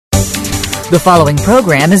The following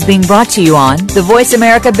program is being brought to you on the Voice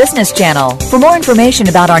America Business Channel. For more information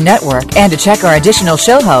about our network and to check our additional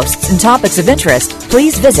show hosts and topics of interest,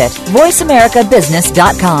 please visit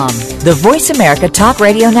voiceamericabusiness.com. The Voice America Talk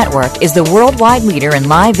Radio Network is the worldwide leader in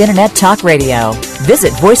live Internet talk radio.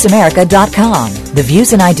 Visit voiceamerica.com. The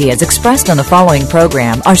views and ideas expressed on the following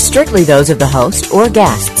program are strictly those of the host or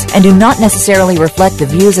guests and do not necessarily reflect the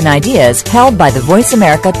views and ideas held by the Voice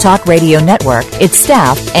America Talk Radio Network, its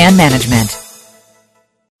staff, and management.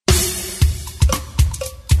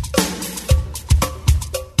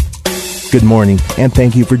 Good morning, and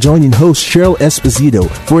thank you for joining host Cheryl Esposito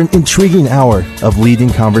for an intriguing hour of leading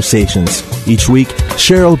conversations. Each week,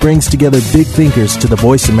 Cheryl brings together big thinkers to the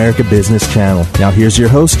Voice America Business Channel. Now here's your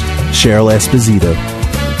host, Cheryl Esposito.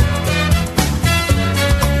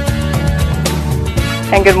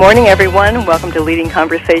 And good morning, everyone. Welcome to Leading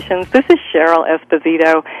Conversations. This is Cheryl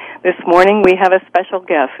Esposito. This morning we have a special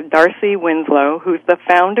guest, Darcy Winslow, who's the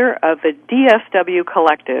founder of the DSW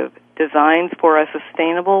Collective, Designs for a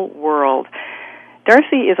Sustainable World.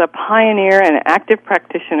 Darcy is a pioneer and active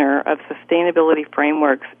practitioner of sustainability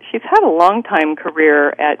frameworks. She's had a long-time career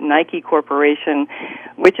at Nike Corporation,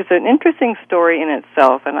 which is an interesting story in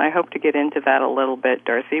itself, and I hope to get into that a little bit,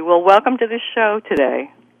 Darcy. Well, welcome to the show today.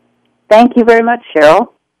 Thank you very much,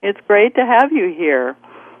 Cheryl. It's great to have you here.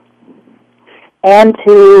 And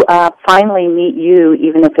to finally meet you,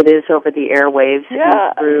 even if it is over the airwaves,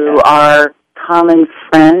 through our common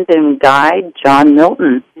friend and guide, John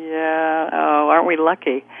Milton. Yeah, oh, aren't we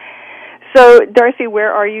lucky? So, Darcy,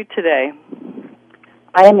 where are you today?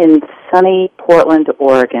 I am in sunny Portland,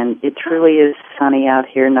 Oregon. It truly is sunny out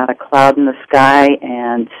here, not a cloud in the sky,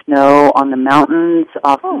 and snow on the mountains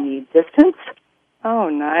off in the distance. Oh,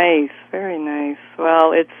 nice. Very nice.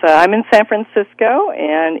 Well, it's I'm in San Francisco,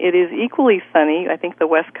 and it is equally sunny. I think the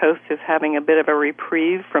West Coast is having a bit of a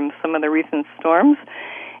reprieve from some of the recent storms.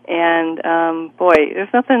 And, boy,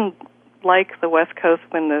 there's nothing like the West Coast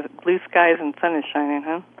when the blue skies and sun is shining,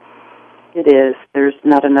 huh? It is. There's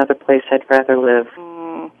not another place I'd rather live.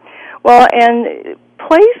 Well, and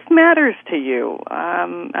place matters to you.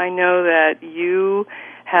 I know that you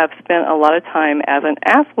have spent a lot of time as an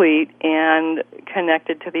athlete and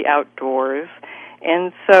connected to the outdoors.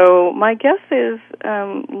 And so my guess is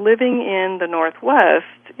living in the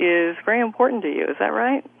Northwest is very important to you. Is that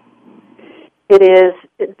right? It is.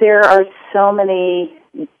 There are so many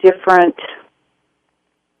different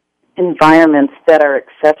environments that are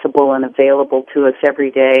accessible and available to us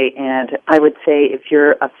every day, and I would say if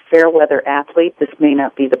you're a fair weather athlete, this may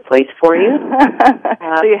not be the place for you.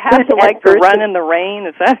 So you have to like to run in the rain,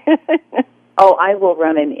 is that it? Oh, I will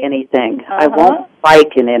run in anything. I won't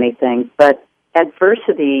bike in anything, but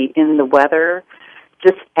adversity in the weather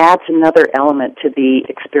just adds another element to the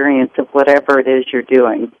experience of whatever it is you're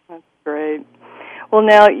doing. That's great. Well,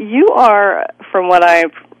 now, you are, from what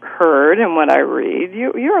I've heard and what I read,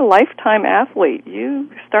 you're a lifetime athlete. You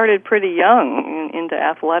started pretty young into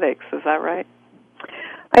athletics, is that right?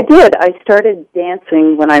 I did. I started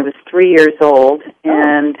dancing when I was 3 years old,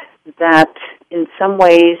 and that in some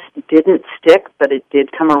ways didn't stick, but it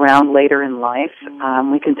did come around later in life.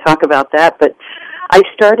 We can talk about that, but I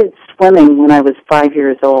started swimming when I was 5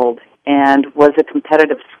 years old and was a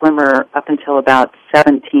competitive swimmer up until about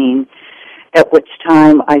 17, at which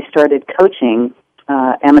time I started coaching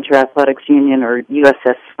Amateur Athletics Union, or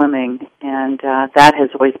USS Swimming, and that has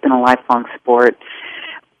always been a lifelong sport.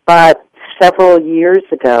 But several years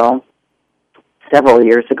ago,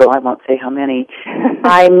 I won't say how many,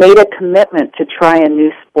 I made a commitment to try a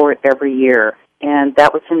new sport every year, and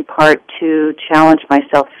that was in part to challenge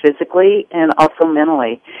myself physically and also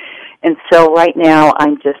mentally. And so right now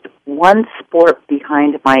I'm just one sport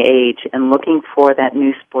behind my age and looking for that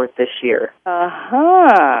new sport this year.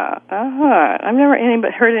 I've never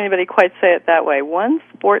heard anybody quite say it that way. One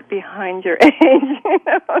sport behind your age.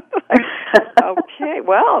 Okay,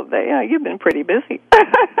 well, you've been pretty busy.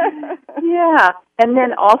 Yeah, and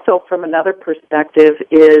then also from another perspective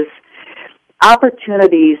is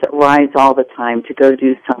opportunities arise all the time to go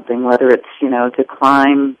do something, whether it's, to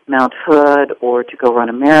climb Mount Hood or to go run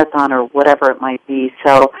a marathon or whatever it might be.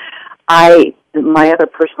 So my other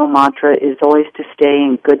personal mantra is always to stay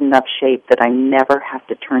in good enough shape that I never have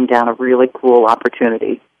to turn down a really cool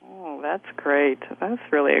opportunity. Oh, that's great. That's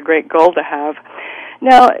really a great goal to have.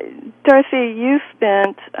 Now, Darcy, you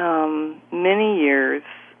spent many years,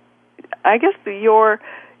 I guess your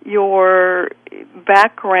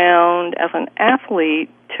background as an athlete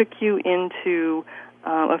took you into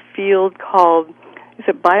a field called, is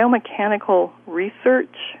it biomechanical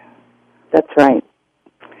research? That's right.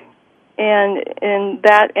 and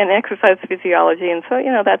exercise physiology, and so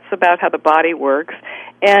that's about how the body works.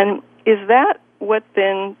 And is that what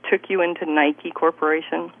then took you into Nike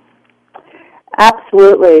Corporation?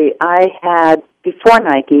 Absolutely. Before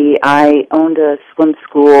Nike, I owned a swim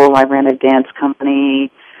school. I ran a dance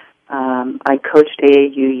company. I coached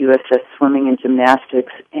AAU, USS swimming and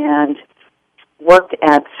gymnastics, and worked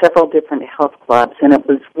at several different health clubs. And it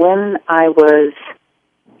was when I was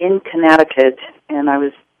in Connecticut, and I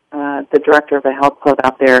was the director of a health club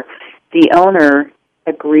out there, the owner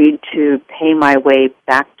agreed to pay my way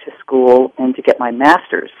back to school and to get my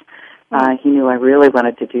master's. He knew I really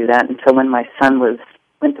wanted to do that, and so when my son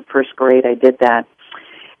went to first grade, I did that.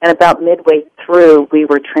 And about midway through, we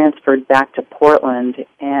were transferred back to Portland,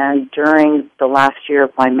 and during the last year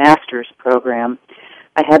of my master's program,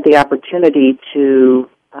 I had the opportunity to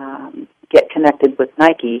get connected with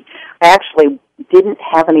Nike. I actually didn't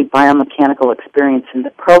have any biomechanical experience, and the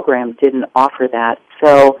program didn't offer that.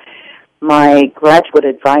 So my graduate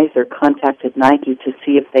advisor contacted Nike to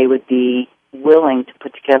see if they would be willing to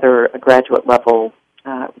put together a graduate-level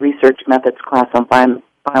research methods class on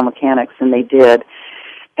biomechanics, and they did.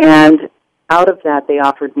 And out of that, they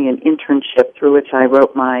offered me an internship through which I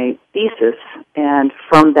wrote my thesis, and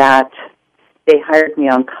from that, they hired me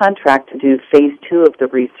on contract to do phase 2 of the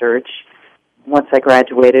research once I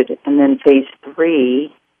graduated, and then phase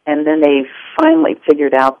 3, and then they finally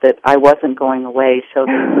figured out that I wasn't going away, so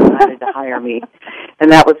they decided to hire me.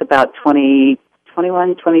 And that was about 22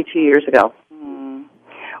 years ago.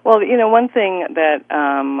 Well, one thing that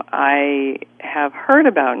I have heard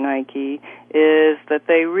about Nike is that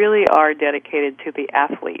they really are dedicated to the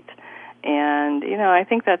athlete. And, I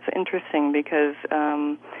think that's interesting because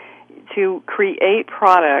to create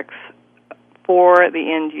products for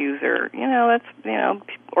the end user,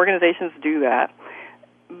 organizations do that.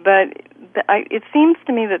 But it seems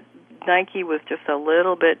to me that Nike was just a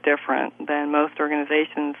little bit different than most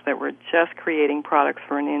organizations that were just creating products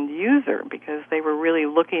for an end user, because they were really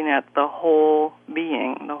looking at the whole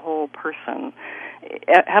being, the whole person.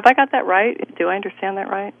 Have I got that right? Do I understand that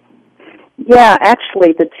right? Yeah,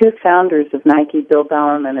 actually, the two founders of Nike, Bill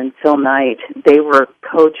Bowerman and Phil Knight, they were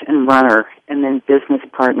coach and runner and then business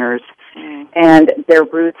partners. And their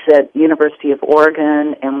roots at University of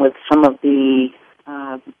Oregon and with some of the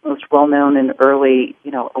most well-known and early,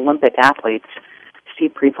 Olympic athletes,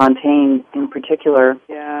 Steve Prefontaine in particular,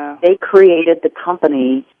 they created the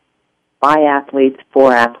company by athletes,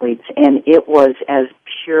 for athletes, and it was as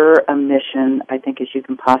pure a mission, I think, as you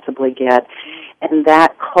can possibly get. And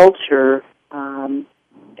that culture,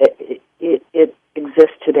 it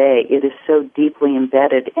exists today. It is so deeply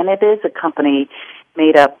embedded, and it is a company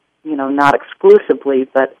made up, not exclusively,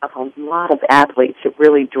 but of a lot of athletes. It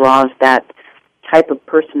really draws that type of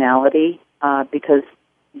personality because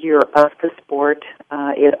you're of the sport.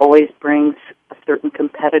 It always brings a certain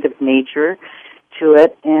competitive nature to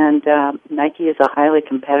it, and Nike is a highly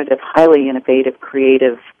competitive, highly innovative,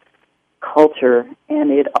 creative culture,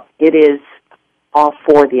 and it is all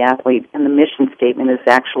for the athlete. And the mission statement is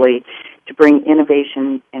actually to bring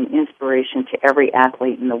innovation and inspiration to every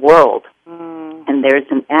athlete in the world. And there's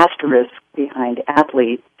an asterisk behind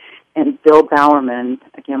athlete. And Bill Bowerman,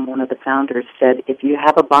 again, one of the founders, said, if you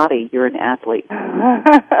have a body, you're an athlete.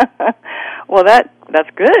 Well, that's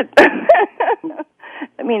good.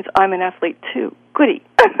 That means I'm an athlete, too. Goody.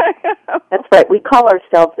 That's right. We call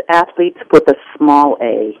ourselves athletes with a small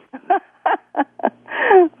a.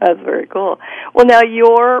 That's very cool. Well, now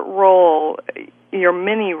your role, your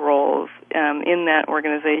many roles in that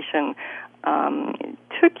organization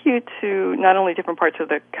took you to not only different parts of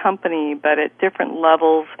the company, but at different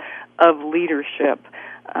levels of leadership.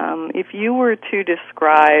 If you were to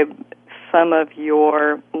describe some of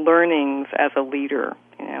your learnings as a leader,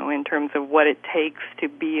 in terms of what it takes to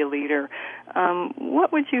be a leader,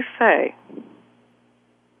 what would you say?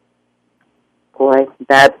 Boy,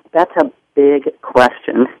 that's a big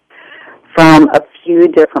question. From a few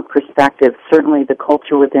different perspectives, certainly the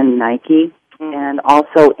culture within Nike, and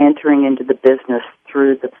also entering into the business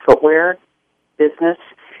through the footwear business,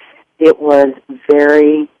 it was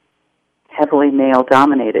very heavily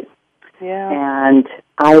male-dominated. Yeah. And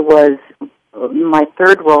my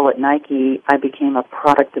third role at Nike, I became a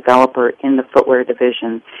product developer in the footwear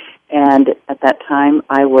division. And at that time,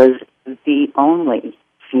 I was the only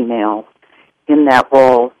female in that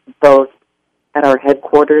role, both at our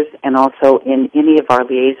headquarters and also in any of our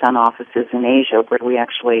liaison offices in Asia, where we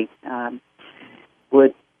actually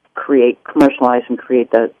would commercialize and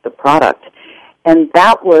create the product. And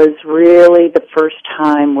that was really the first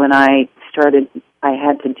time when I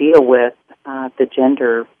had to deal with the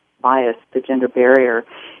gender bias, the gender barrier.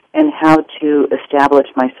 and how to establish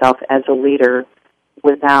myself as a leader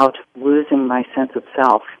without losing my sense of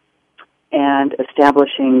self, and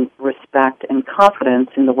establishing respect and confidence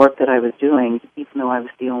in the work that I was doing, even though I was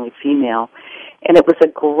the only female. And it was a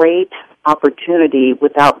great opportunity,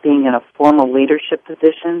 without being in a formal leadership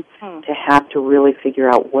position, to have to really figure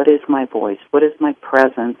out what is my voice, what is my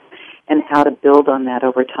presence, and how to build on that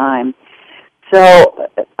over time. So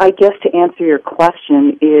I guess to answer your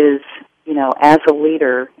question is, as a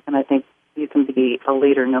leader, and I think you can be a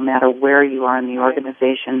leader no matter where you are in the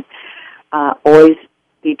organization, always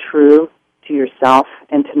be true to yourself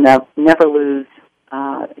and to never lose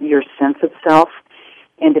your sense of self.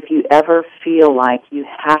 And if you ever feel like you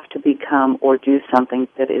have to become or do something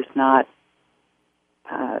that is not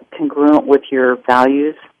congruent with your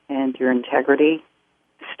values and your integrity,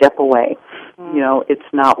 step away.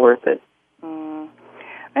 It's not worth it.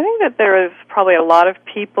 I think that there is probably a lot of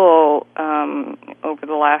people over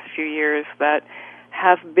the last few years that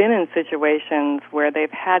have been in situations where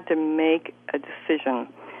they've had to make a decision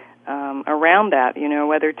around that,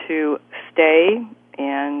 whether to stay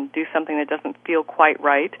and do something that doesn't feel quite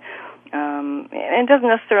right. And it doesn't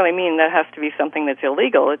necessarily mean that has to be something that's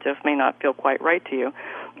illegal. It just may not feel quite right to you.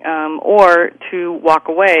 Or to walk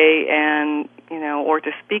away and, or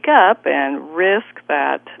to speak up and risk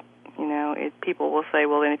that, people will say,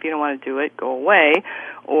 well, then if you don't want to do it, go away.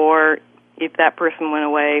 Or if that person went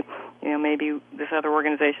away, maybe this other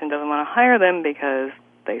organization doesn't want to hire them because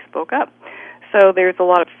they spoke up. So there's a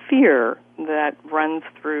lot of fear that runs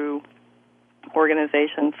through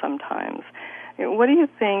organizations sometimes. What do you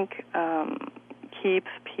think keeps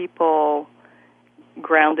people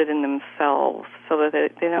grounded in themselves so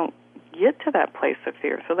that they don't get to that place of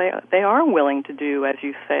fear? So they are willing to do, as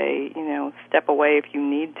you say, step away if you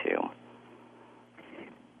need to.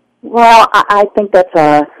 Well, I think that's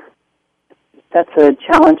a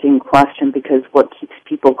challenging question, because what keeps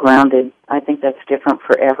people grounded, I think that's different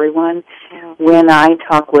for everyone. Mm-hmm. When I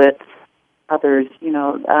talk with others,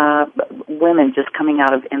 women just coming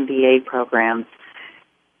out of MBA programs,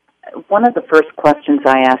 one of the first questions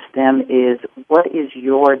I ask them is, what is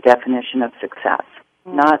your definition of success?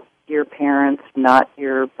 Mm-hmm. Not your parents, not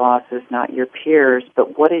your bosses, not your peers,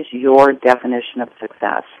 but what is your definition of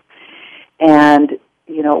success? And,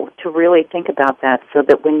 to really think about that, so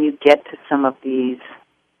that when you get to some of these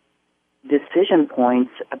decision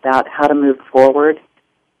points about how to move forward,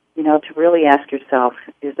 to really ask yourself,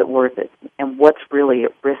 is it worth it? And what's really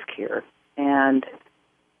at risk here? And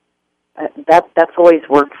that's always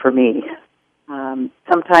worked for me.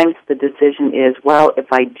 Sometimes the decision is, well,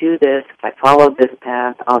 if I do this, if I follow this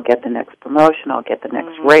path, I'll get the next promotion, I'll get the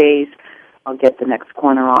next raise, I'll get the next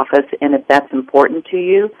corner office. And if that's important to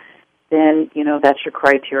you, then, that's your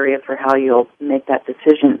criteria for how you'll make that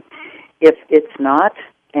decision. If it's not,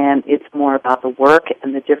 and it's more about the work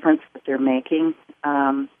and the difference that they're making,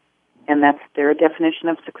 and that's their definition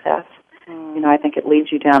of success, I think it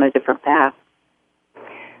leads you down a different path.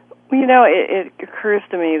 Well, it occurs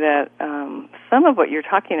to me that some of what you're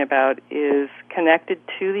talking about is connected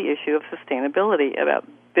to the issue of sustainability, about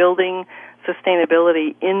building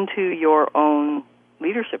sustainability into your own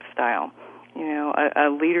leadership style. A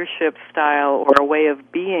leadership style or a way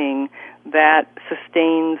of being that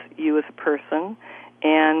sustains you as a person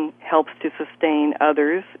and helps to sustain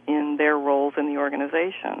others in their roles in the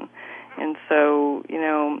organization. And so,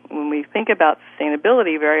 when we think about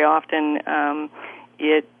sustainability, very often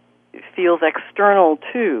it feels external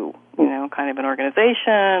to, kind of an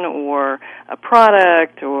organization or a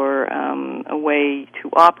product or a way to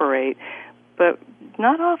operate, but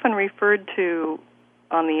not often referred to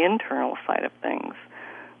on the internal side of things.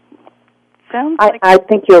 Sounds like I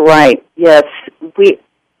think you're right. Yes,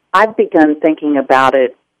 I've begun thinking about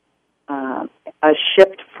it, a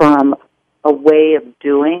shift from a way of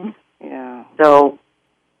doing. Yeah. So,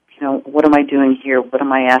 what am I doing here? What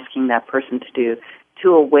am I asking that person to do?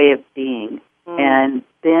 To a way of being. And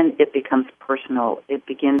then it becomes personal. It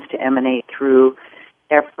begins to emanate through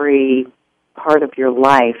every part of your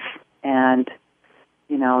life, and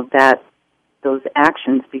that those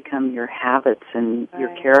actions become your habits and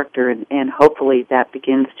your character, and hopefully that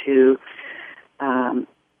begins to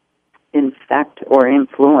infect or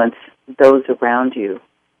influence those around you.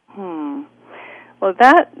 Well,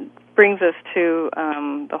 that brings us to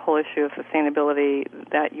the whole issue of sustainability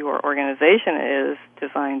that your organization is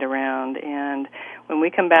designed around. And when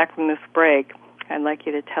we come back from this break, I'd like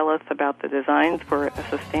you to tell us about the Designs for a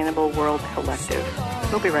Sustainable World Collective.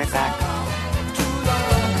 We'll be right back.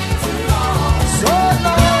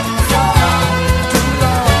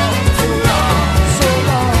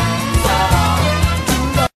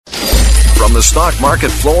 From the stock market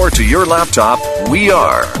floor to your laptop, we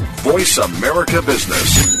are Voice America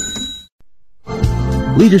Business.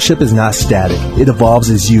 Leadership is not static. It evolves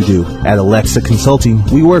as you do. At Alexa Consulting,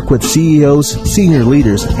 we work with CEOs, senior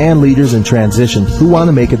leaders, and leaders in transition who want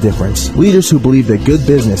to make a difference. Leaders who believe that good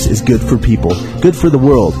business is good for people, good for the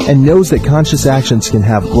world, and knows that conscious actions can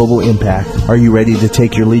have global impact. Are you ready to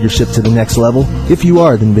take your leadership to the next level? If you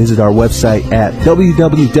are, then visit our website at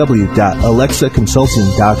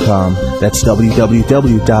www.alexaconsulting.com. That's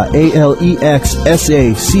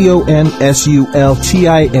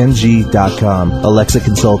www.alexaconsulting.com. Alexa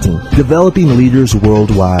Consulting, developing leaders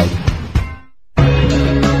worldwide.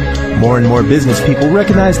 More and more business people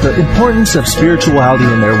recognize the importance of spirituality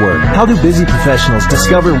in their work. How do busy professionals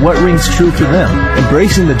discover what rings true for them?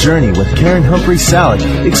 Embracing the Journey with Karen Humphrey-Salek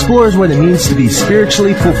explores what it means to be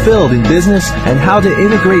spiritually fulfilled in business and how to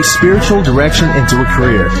integrate spiritual direction into a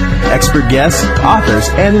career. Expert guests, authors,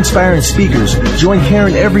 and inspiring speakers join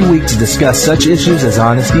Karen every week to discuss such issues as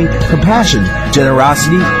honesty, compassion,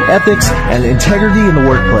 generosity, ethics, and integrity in the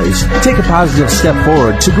workplace. Take a positive step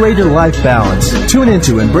forward to greater life balance. Tune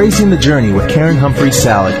into Embracing the Journey with Karen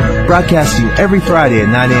Humphrey-Salek, broadcasting every Friday at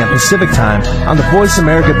 9 a.m. Pacific Time on the Voice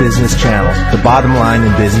America Business Channel, the bottom line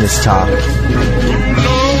in business talk.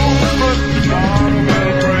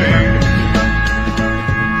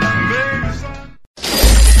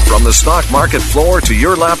 From the stock market floor to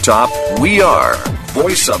your laptop, we are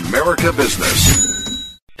Voice America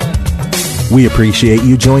Business. We appreciate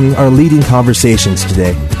you joining our leading conversations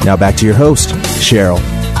today. Now back to your host, Cheryl.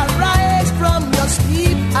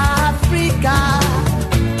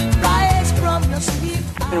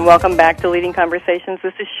 And welcome back to Leading Conversations.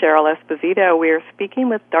 This is Cheryl Esposito. We are speaking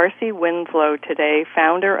with Darcy Winslow today,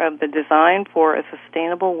 founder of the Design for a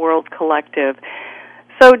Sustainable World Collective.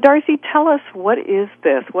 So, Darcy, tell us, what is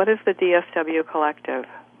this? What is the DSW Collective?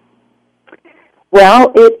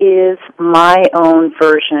 Well, it is my own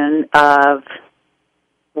version of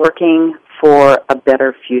working for a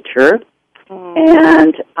better future.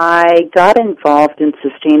 And I got involved in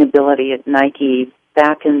sustainability at Nike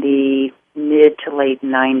back in the mid to late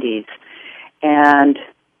 90s, and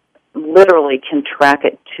literally can track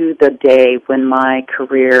it to the day when my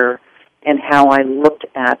career and how I looked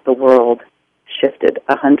at the world shifted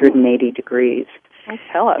 180 degrees.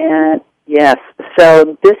 Tell us. And yes,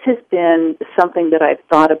 so this has been something that I've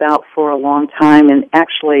thought about for a long time, and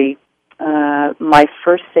actually my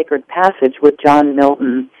first sacred passage with John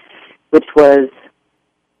Milton, which was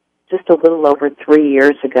just a little over 3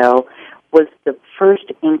 years ago, was the first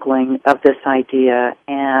inkling of this idea.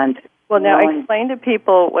 And well, now explain to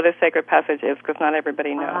people what a sacred passage is, because not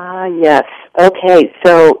everybody knows. Yes. Okay,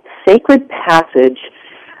 so sacred passage,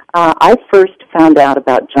 I first found out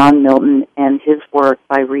about John Milton and his work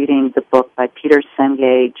by reading the book by Peter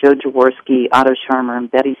Senge, Joe Jaworski, Otto Scharmer, and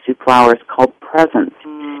Betty Sue Flowers called Presence,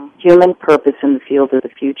 Human Purpose in the Field of the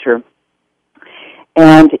Future.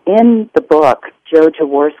 And in the book, Joe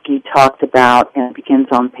Jaworski talked about, and it begins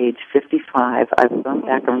on page 55, I've gone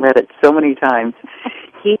back and read it so many times,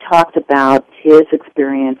 he talked about his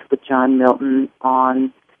experience with John Milton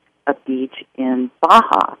on a beach in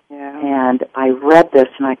Baja. Yeah. And I read this,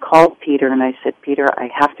 and I called Peter, and I said, Peter, I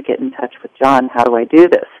have to get in touch with John. How do I do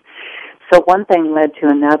this? So one thing led to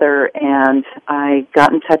another, and I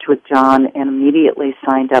got in touch with John and immediately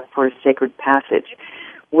signed up for a sacred passage,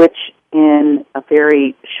 which in a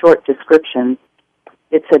very short description,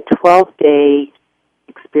 it's a 12-day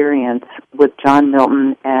experience with John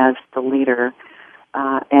Milton as the leader,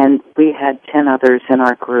 and we had 10 others in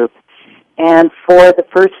our group. And for the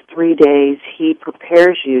first 3 days, he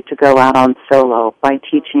prepares you to go out on solo by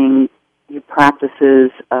teaching you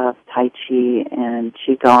practices of Tai Chi and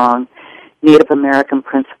Qigong, Native American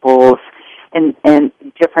principles, and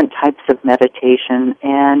different types of meditation.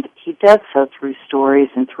 And he does so through stories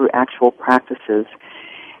and through actual practices.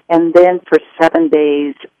 And then for 7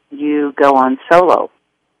 days, you go on solo.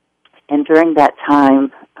 And during that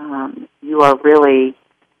time, you're really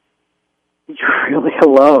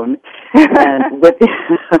alone. And with,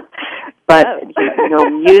 but no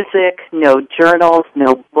music, no journals,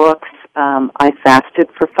 no books. I fasted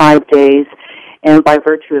for 5 days. And by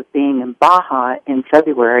virtue of being in Baja in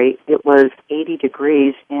February, it was 80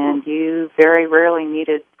 degrees, and you very rarely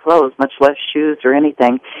needed clothes, much less shoes or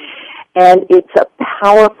anything. And it's a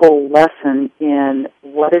powerful lesson in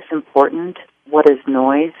what is important, what is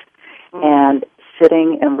noise, and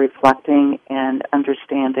sitting and reflecting and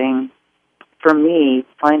understanding, for me,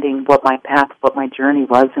 finding what my path, what my journey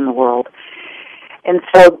was in the world. And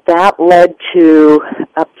so that led to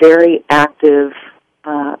a very active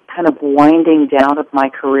kind of winding down of my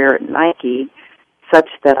career at Nike such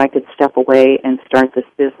that I could step away and start this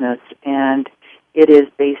business. And it is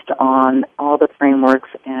based on all the frameworks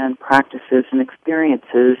and practices and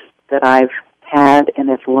experiences that I've had and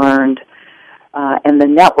have learned, and the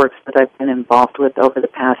networks that I've been involved with over the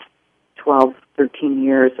past 12, 13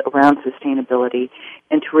 years around sustainability,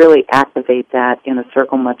 and to really activate that in a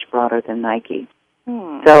circle much broader than Nike.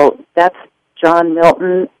 So that's John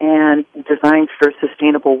Milton and Designs for a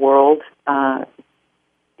Sustainable World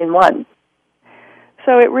in one.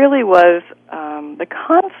 So it really was, the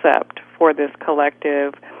concept for this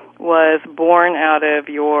collective was born out of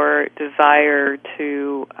your desire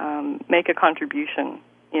to make a contribution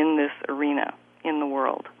in this arena, in the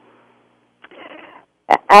world.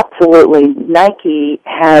 Absolutely. Nike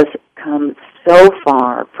has come so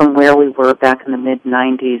far from where we were back in the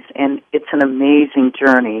mid-'90s, and it's an amazing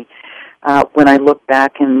journey. When I look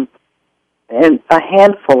back, and a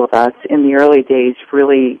handful of us in the early days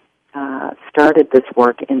really started this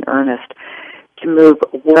work in earnest to move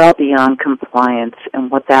well beyond compliance and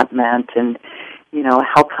what that meant, and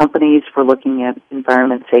how companies were looking at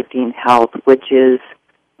environment, safety, and health, which is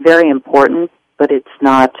very important, but it's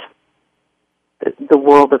not the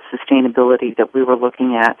world of sustainability that we were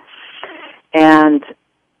looking at. And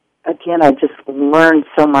again, I just learned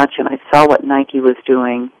so much, and I saw what Nike was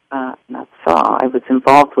doing. I was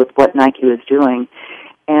involved with what Nike was doing,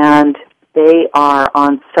 and they are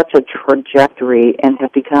on such a trajectory and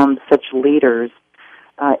have become such leaders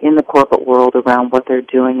in the corporate world around what they're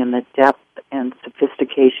doing, and the depth and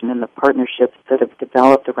sophistication and the partnerships that have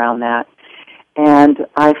developed around that. And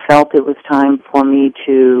I felt it was time for me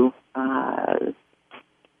to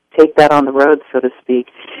take that on the road, so to speak.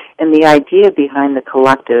 And the idea behind the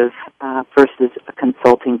collective versus a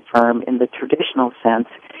consulting firm in the traditional sense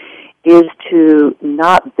is to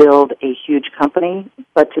not build a huge company,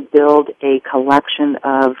 but to build a collection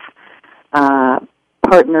of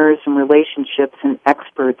partners and relationships and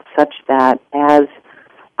experts such that as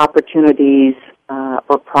opportunities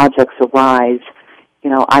or projects arise,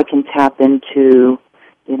 I can tap into,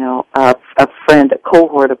 a friend, a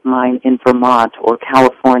cohort of mine in Vermont or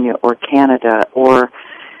California or Canada or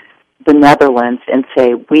the Netherlands and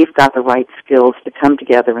say, we've got the right skills to come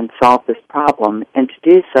together and solve this problem, and to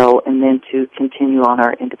do so, and then to continue on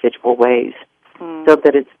our individual ways, so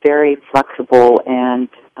that it's very flexible and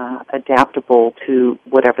adaptable to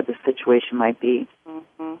whatever the situation might be.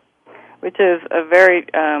 Mm-hmm. Which is a very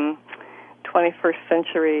 21st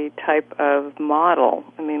century type of model.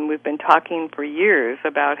 I mean, we've been talking for years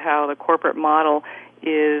about how the corporate model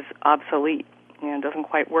is obsolete, doesn't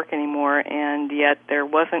quite work anymore, and yet there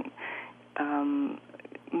wasn't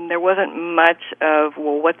much of,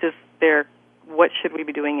 well, what should we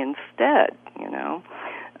be doing instead,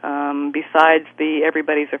 besides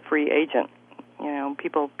everybody's a free agent.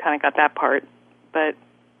 People kind of got that part, but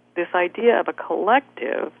this idea of a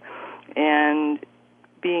collective and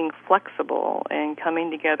being flexible and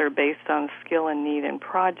coming together based on skill and need and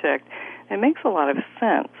project, it makes a lot of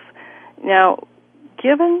sense. Now,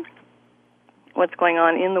 given what's going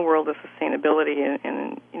on in the world of sustainability,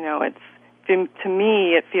 and it's, to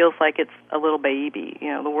me, it feels like it's a little baby.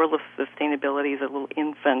 The world of sustainability is a little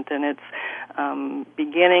infant, and it's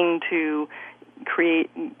beginning to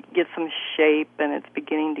get some shape, and it's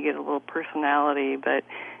beginning to get a little personality, but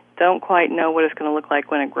don't quite know what it's going to look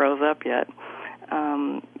like when it grows up yet.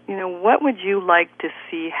 What would you like to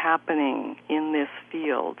see happening in this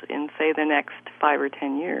field in, say, the next 5 or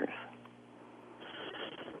 10 years?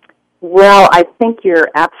 Well, I think you're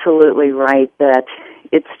absolutely right that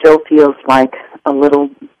it still feels like a little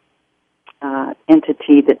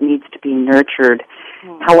entity that needs to be nurtured.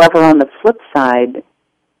 However, on the flip side,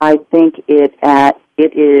 I think it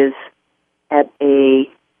is at a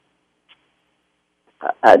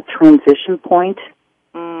transition point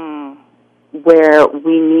where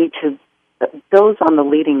we need to, those on the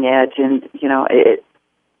leading edge, and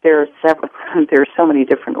there are so many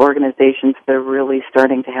different organizations that are really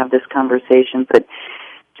starting to have this conversation. But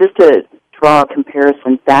just to draw a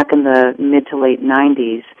comparison, back in the mid to late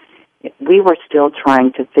 90s, we were still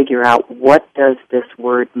trying to figure out, what does this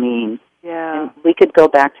word mean? Yeah. And we could go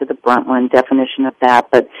back to the Brundtland definition of that,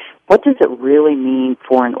 but what does it really mean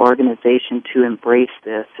for an organization to embrace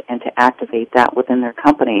this and to activate that within their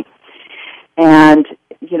company? And,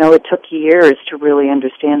 it took years to really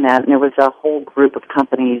understand that, and there was a whole group of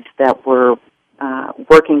companies that were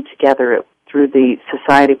working together through the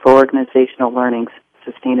Society for Organizational Learning's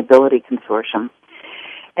Sustainability Consortium.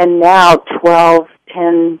 And now,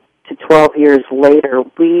 10 to 12 years later,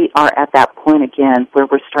 we are at that point again where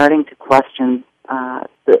we're starting to question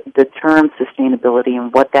the term sustainability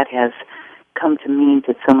and what that has come to mean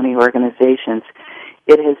to so many organizations.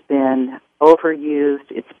 It has been overused,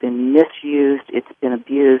 it's been misused, it's been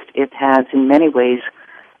abused. It has, in many ways,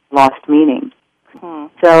 lost meaning.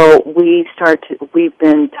 So we've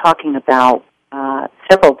been talking about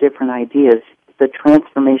several different ideas. The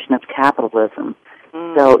transformation of capitalism.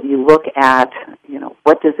 So you look at,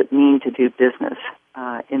 what does it mean to do business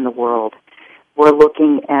in the world? We're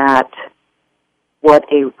looking at what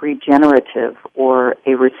a regenerative or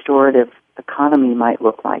a restorative economy might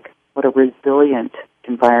look like, what a resilient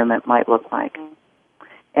environment might look like,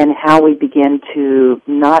 and how we begin to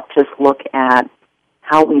not just look at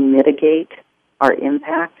how we mitigate our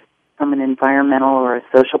impact from an environmental or a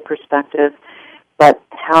social perspective, but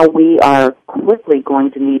how we are quickly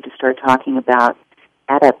going to need to start talking about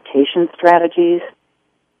adaptation strategies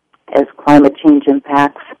as climate change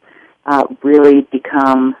impacts really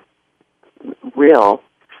become real,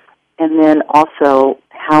 and then also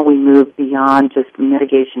how we move beyond just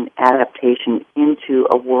mitigation adaptation into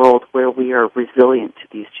a world where we are resilient to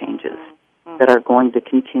these changes that are going to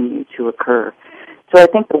continue to occur. So I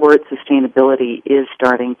think the word sustainability is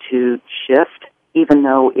starting to shift, even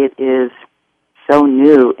though it is so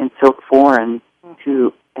new and so foreign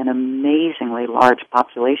to an amazingly large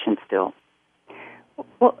population still.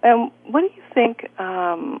 Well, what do you think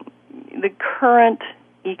the current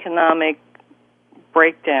economic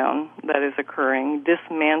breakdown that is occurring,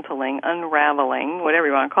 dismantling, unraveling, whatever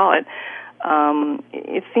you want to call it,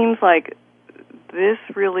 it seems like this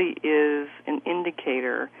really is an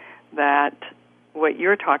indicator that what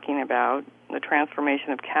you're talking about, the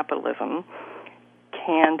transformation of capitalism,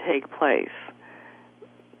 can take place.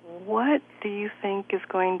 What do you think is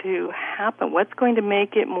going to happen? What's going to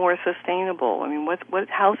make it more sustainable? I mean,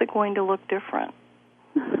 how's it going to look different?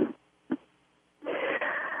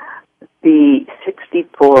 The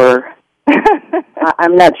 64,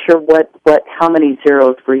 I'm not sure how many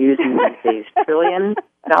zeros we're using these days. $1 trillion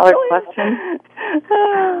question?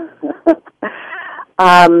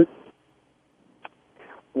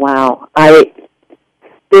 Wow.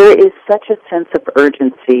 There is such a sense of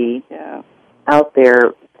urgency out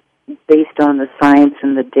there based on the science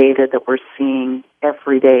and the data that we're seeing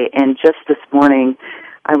every day. And just this morning,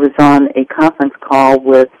 I was on a conference call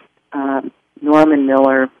with Norman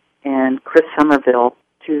Miller and Chris Somerville,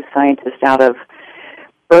 two scientists out of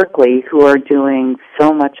Berkeley who are doing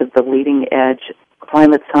so much of the leading-edge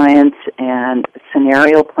climate science and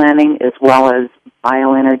scenario planning, as well as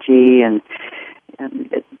bioenergy and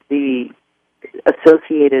the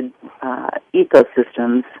associated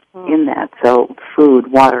ecosystems in that, so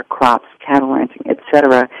food, water, crops, cattle ranching,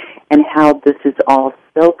 etc., and how this is all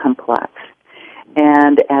so complex.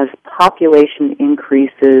 And as population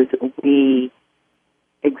increases, we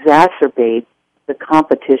exacerbate the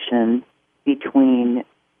competition between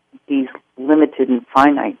these limited and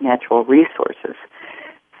finite natural resources.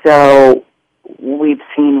 So we've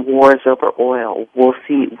seen wars over oil. We'll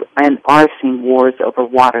see and are seeing wars over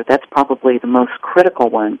water. That's probably the most critical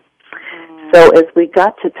one. So as we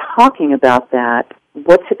got to talking about that,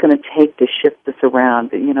 what's it going to take to shift this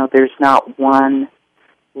around? There's not one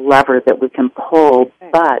lever that we can pull,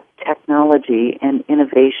 but technology and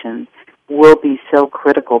innovation will be so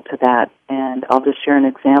critical to that. And I'll just share an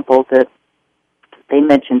example that they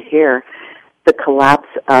mentioned here, the collapse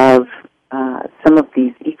of some of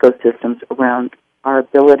these ecosystems around our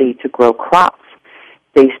ability to grow crops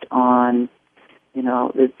based on,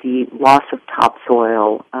 the loss of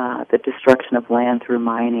topsoil, the destruction of land through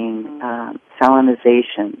mining,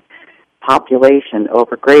 salinization, population,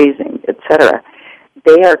 overgrazing, etc.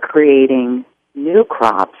 They are creating new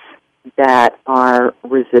crops that are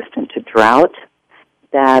resistant to drought,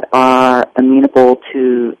 that are amenable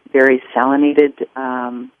to very salinated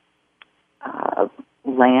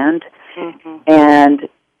land. And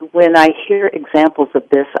when I hear examples of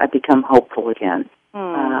this, I become hopeful again.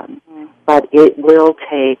 But it will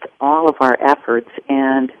take all of our efforts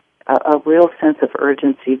and a real sense of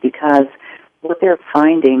urgency, because what they're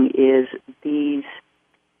finding is these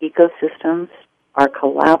ecosystems are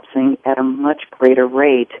collapsing at a much greater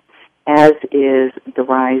rate, as is the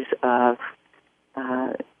rise of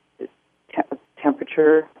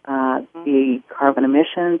temperature, the carbon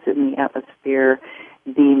emissions in the atmosphere,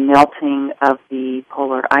 the melting of the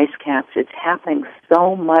polar ice caps. It's happening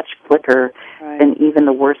so much quicker than even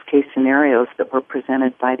the worst-case scenarios that were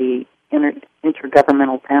presented by the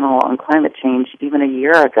Intergovernmental Panel on Climate Change even a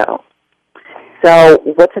year ago. So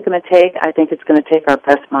what's it going to take? I think it's going to take our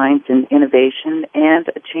best minds in innovation and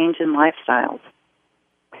a change in lifestyles.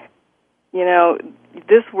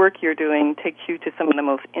 This work you're doing takes you to some of the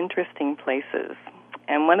most interesting places.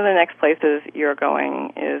 And one of the next places you're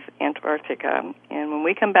going is Antarctica. And when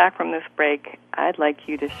we come back from this break, I'd like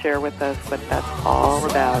you to share with us what that's all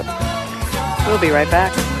about. We'll be right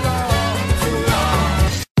back.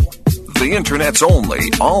 The Internet's only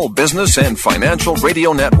all-business and financial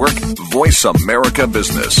radio network, Voice America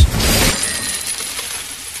Business.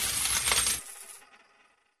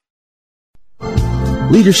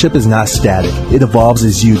 Leadership is not static. It evolves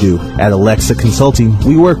as you do. At Alexa Consulting,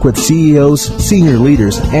 we work with CEOs, senior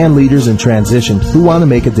leaders, and leaders in transition who want to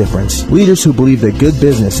make a difference. Leaders who believe that good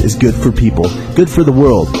business is good for people, good for the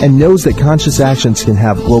world, and knows that conscious actions can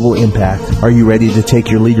have global impact. Are you ready to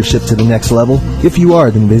take your leadership to the next level? If you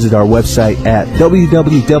are, then visit our website at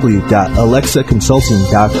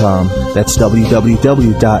www.alexaconsulting.com. That's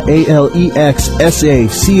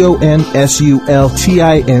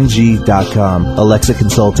www.alexaconsulting.com. Alexa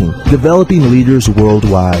Consulting, developing leaders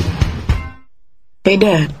worldwide. Hey,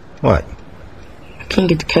 Dad. What? I can't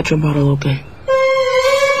get the ketchup bottle open.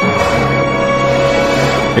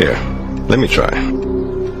 Here, let me try.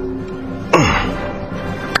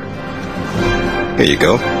 Here you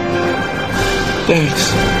go.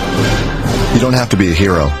 Thanks. You don't have to be a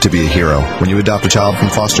hero to be a hero. When you adopt a child from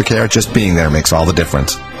foster care, just being there makes all the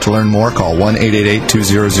difference. To learn more, call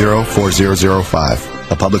 1-888-200-4005.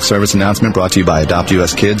 A public service announcement brought to you by Adopt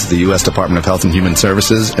U.S. Kids, the U.S. Department of Health and Human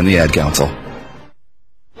Services, and the Ad Council.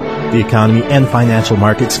 The economy and financial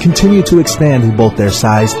markets continue to expand in both their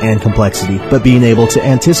size and complexity, but being able to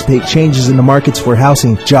anticipate changes in the markets for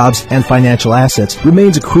housing, jobs, and financial assets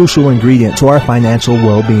remains a crucial ingredient to our financial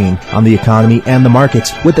well-being. On The Economy and the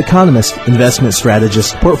Markets, with economist, investment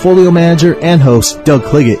strategist, portfolio manager, and host Doug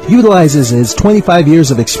Cliggott utilizes his 25 years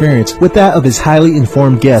of experience with that of his highly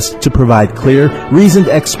informed guests to provide clear, reasoned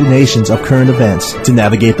explanations of current events. To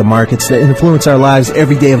navigate the markets that influence our lives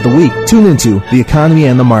every day of the week, tune into The Economy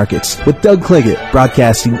and the Markets with Doug Cliggott,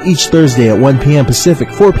 broadcasting each Thursday at 1 p.m.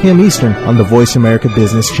 Pacific, 4 p.m. Eastern on the Voice America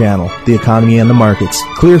Business Channel. The Economy and the Markets.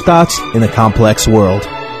 Clear thoughts in a complex world.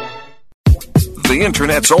 The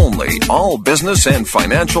Internet's only all-business and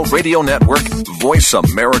financial radio network, Voice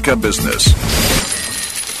America Business.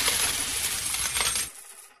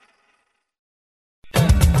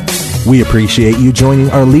 We appreciate you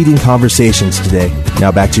joining our leading conversations today.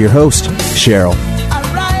 Now back to your host, Cheryl.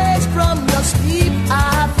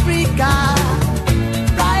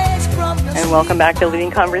 Welcome back to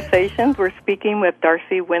Leading Conversations. We're speaking with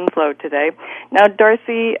Darcy Winslow today. Now,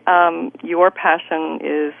 Darcy, your passion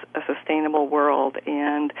is a sustainable world,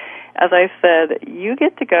 and as I said, you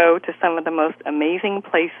get to go to some of the most amazing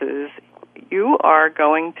places. You are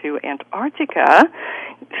going to Antarctica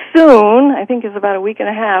soon. I think it's about a week and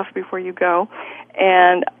a half before you go.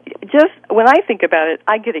 And just when I think about it,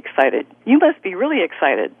 I get excited. You must be really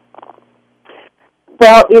excited.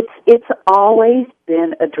 Well, it's always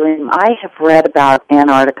been a dream. I have read about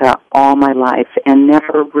Antarctica all my life and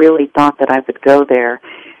never really thought that I would go there.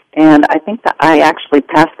 And I think that I actually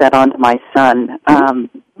passed that on to my son.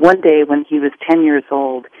 One day when he was 10 years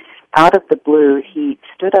old, out of the blue, he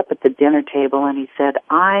stood up at the dinner table and he said,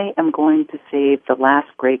 "I am going to save the last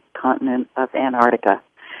great continent of Antarctica."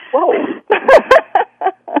 Whoa.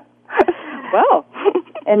 Wow.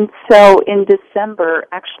 And so in December,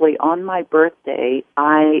 actually on my birthday,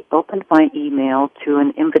 I opened my email to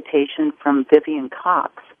an invitation from Vivian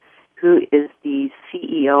Cox, who is the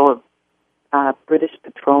CEO of British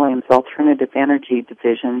Petroleum's Alternative Energy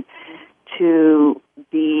Division, to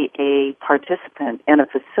be a participant and a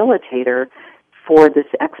facilitator for this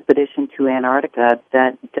expedition to Antarctica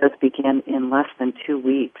that does begin in less than 2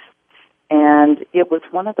 weeks. And it was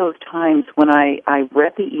one of those times when I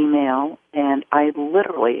read the email and I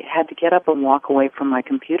literally had to get up and walk away from my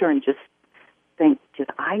computer and just think, did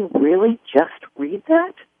I really just read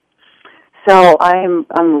that? So I'm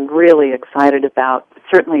really excited about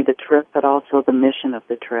certainly the trip, but also the mission of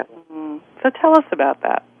the trip. Mm-hmm. So tell us about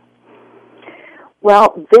that.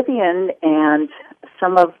 Well, Vivian and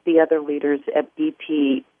some of the other leaders at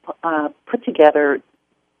BP put together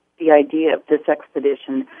the idea of this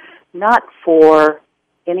expedition not for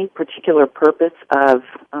any particular purpose of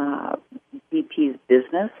BP's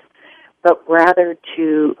business, but rather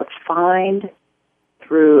to find,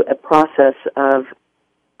 through a process of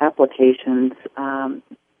applications,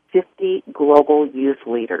 50 global youth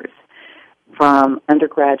leaders from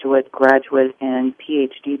undergraduate, graduate, and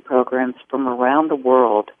PhD programs from around the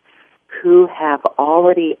world who have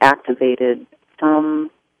already activated some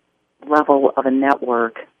level of a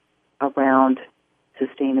network around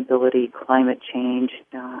sustainability, climate change,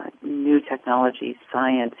 new technology,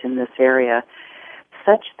 science in this area,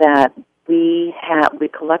 such that we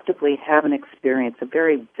collectively have an experience, a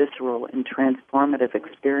very visceral and transformative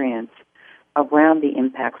experience around the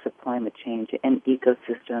impacts of climate change and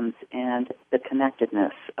ecosystems and the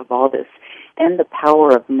connectedness of all this and the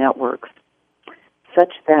power of networks,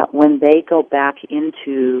 such that when they go back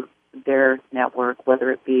into their network,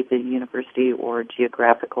 whether it be the university or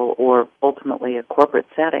geographical or ultimately a corporate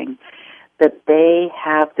setting, that they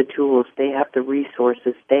have the tools, they have the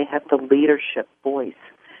resources, they have the leadership voice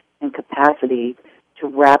and capacity to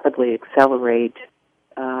rapidly accelerate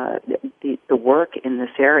the work in this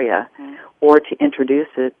area or to introduce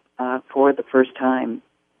it for the first time.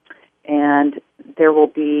 And there will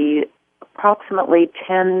be approximately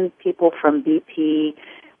 10 people from BP.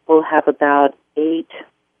 We'll have about 8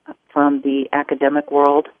 from the academic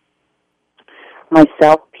world.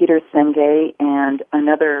 Myself, Peter Senge, and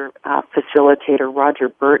another facilitator, Roger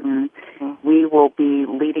Burton, we will be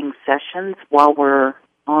leading sessions while we're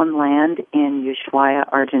on land in Ushuaia,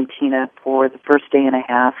 Argentina for the first day and a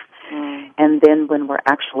half. And then when we're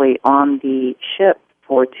actually on the ship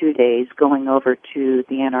for 2 days going over to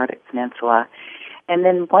the Antarctic Peninsula. And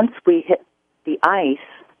then once we hit the ice,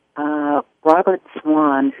 Robert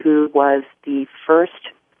Swan, who was the first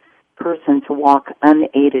person to walk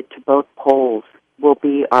unaided to both poles, will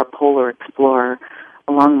be our polar explorer,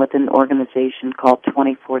 along with an organization called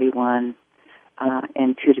 2041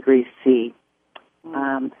 and 2 Degrees C.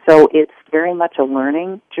 So it's very much a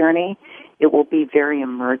learning journey. It will be very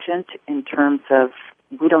emergent in terms of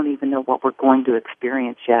we don't even know what we're going to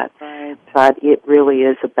experience yet. Right. But it really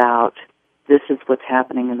is about this is what's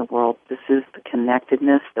happening in the world. This is the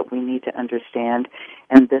connectedness that we need to understand,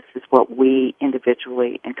 and this is what we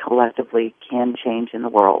individually and collectively can change in the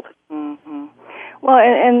world. Mm-hmm. Well,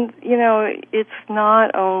 and you know, it's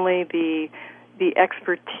not only the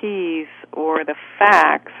expertise or the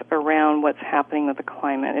facts around what's happening with the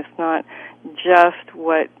climate. It's not just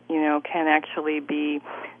what, you know, can actually be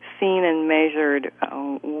seen and measured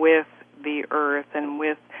with the earth and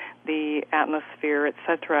with the atmosphere,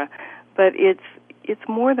 etc. But it's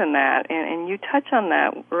more than that. And you touched on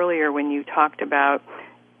that earlier when you talked about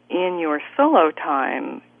in your solo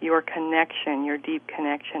time, your connection, your deep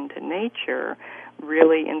connection to nature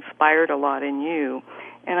really inspired a lot in you.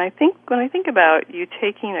 And I think when I think about you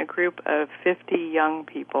taking a group of 50 young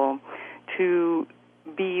people to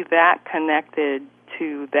be that connected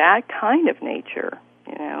to that kind of nature,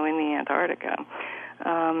 you know, in the Antarctica,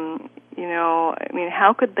 you know, I mean,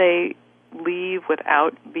 how could they leave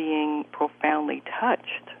without being profoundly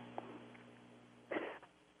touched?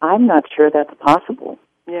 I'm not sure that's possible.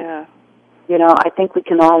 Yeah. You know, I think we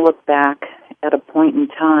can all look back at a point in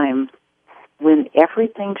time when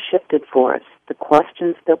everything shifted for us. The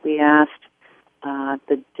questions that we asked,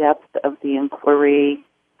 the depth of the inquiry,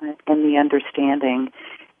 and the understanding.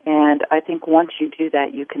 And I think once you do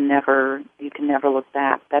that, you can never look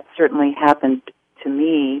back. That certainly happened to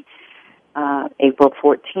me April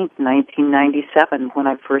 14th, 1997, when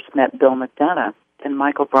I first met Bill McDonough and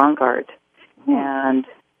Michael Brongard. And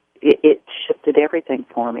it shifted everything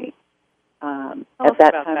for me. At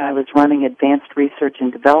that time, I was running advanced research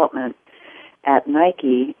and development at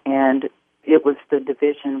Nike, and it was the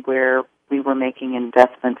division where we were making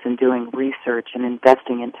investments and doing research and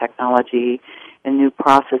investing in technology and new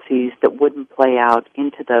processes that wouldn't play out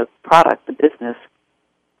into the product, the business,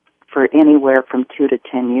 for anywhere from 2 to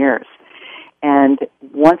 10 years. And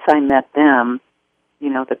once I met them,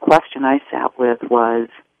 you know, the question I sat with was,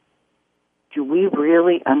 do we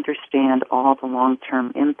really understand all the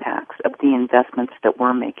long-term impacts of the investments that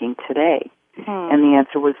we're making today? And the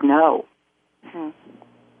answer was no.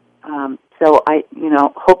 So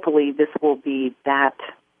hopefully this will be that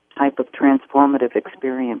type of transformative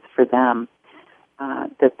experience for them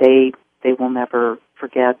that they will never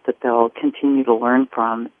forget, that they'll continue to learn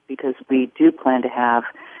from, because we do plan to have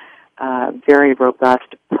a very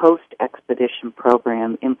robust post-expedition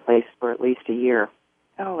program in place for at least a year.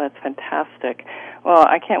 Oh, that's fantastic. Well,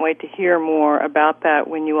 I can't wait to hear more about that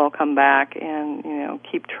when you all come back and, you know,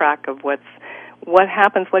 keep track of what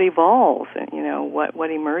happens, what evolves, and, you know,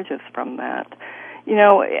 what emerges from that. You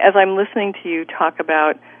know, as I'm listening to you talk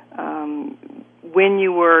about when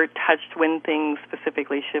you were touched, when things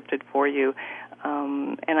specifically shifted for you,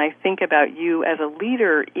 and I think about you as a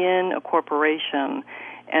leader in a corporation,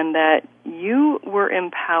 and that you were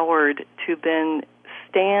empowered to then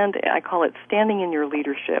stand, I call it standing in your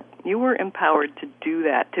leadership. You were empowered to do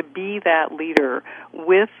that, to be that leader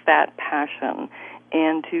with that passion,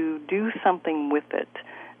 and to do something with it.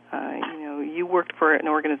 You know, you worked for an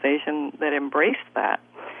organization that embraced that.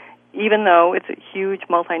 even though it's a huge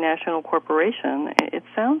multinational corporation, it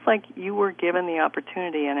sounds like you were given the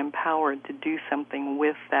opportunity and empowered to do something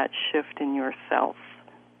with that shift in yourself.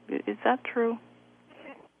 Is that true?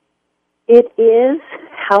 It is.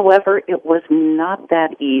 However, it was not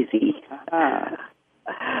that easy.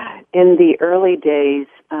 In the early days,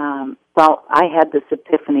 I had this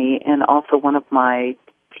epiphany, and also one of my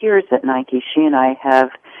peers at Nike, she and I have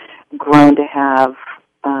grown to have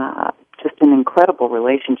just an incredible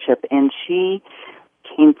relationship, and she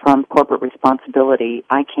came from corporate responsibility.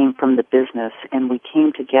 I came from the business, and we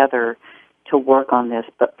came together to work on this,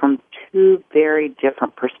 but from two very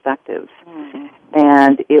different perspectives. Mm-hmm.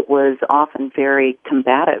 And it was often very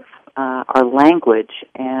combative. Our language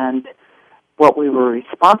and what we were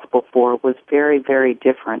responsible for was very, very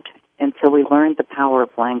different. And so we learned the power of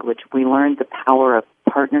language. We learned the power of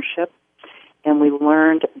partnership. And we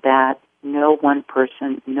learned that no one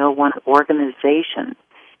person, no one organization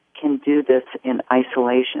can do this in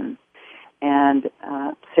isolation. And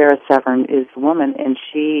Sarah Severn is a woman, and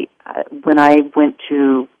she, when I went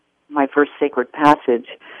to my first sacred passage,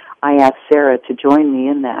 I asked Sarah to join me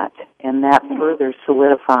in that, and that further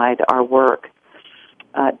solidified our work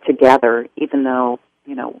together, even though,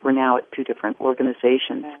 we're now at two different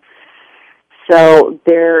organizations. So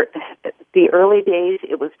the early days,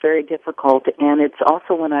 it was very difficult, and it's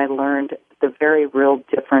also when I learned the very real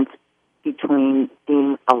difference between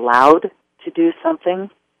being allowed to do something,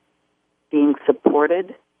 being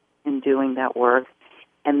supported in doing that work,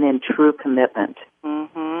 and then true commitment.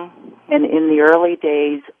 Mm-hmm. And in the early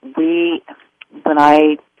days, when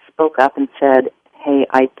I spoke up and said, hey,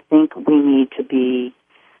 I think we need to be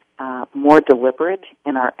more deliberate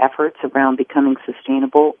in our efforts around becoming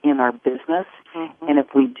sustainable in our business. Mm-hmm. And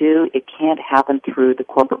if we do, it can't happen through the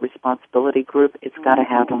corporate responsibility group. It's got to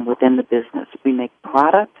happen within the business. We make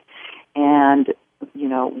product, and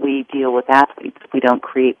we deal with athletes. We don't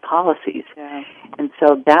create policies. Yeah. And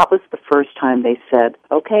so that was the first time they said,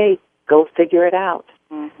 okay, go figure it out.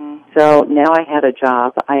 Mm-hmm. So now I had a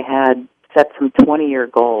job. I had set some 20-year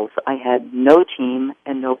goals. I had no team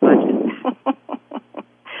and no budget.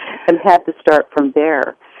 And had to start from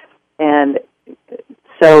there. And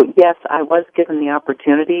so, yes, I was given the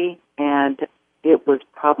opportunity, and it was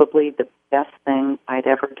probably the best thing I'd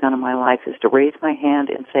ever done in my life, is to raise my hand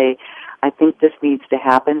and say, I think this needs to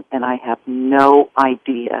happen, and I have no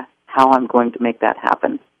idea how I'm going to make that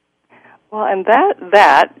happen. Well, and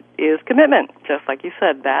that is commitment. Just like you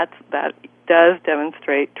said, that does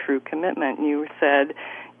demonstrate true commitment. You said,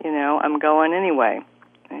 I'm going anyway,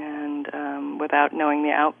 and without knowing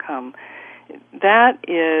the outcome. That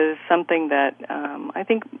is something that I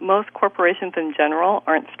think most corporations in general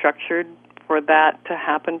aren't structured for that to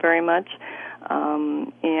happen very much.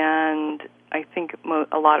 And I think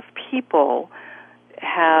a lot of people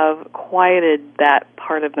have quieted that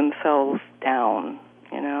part of themselves down,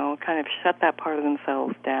 kind of shut that part of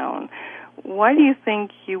themselves down. Why do you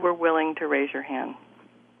think you were willing to raise your hand?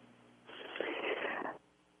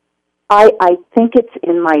 I think it's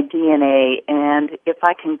in my DNA, and if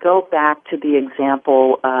I can go back to the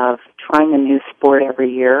example of trying a new sport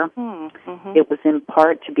every year, mm-hmm. It was in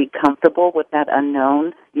part to be comfortable with that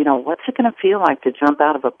unknown. What's it going to feel like to jump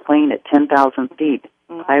out of a plane at 10,000 feet?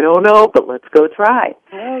 Mm-hmm. I don't know, but let's go try.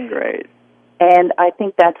 Oh, great. And I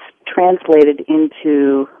think that's translated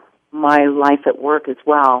into my life at work as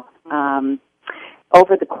well.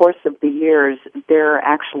 Over the course of the years, there are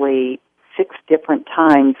actually 6 different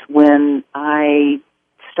times when I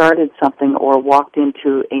started something or walked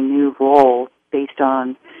into a new role based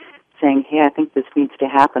on saying, hey, I think this needs to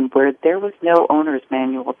happen, where there was no owner's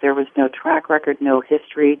manual, there was no track record, no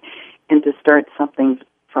history, and to start something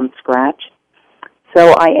from scratch.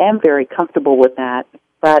 So I am very comfortable with that,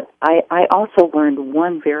 but I also learned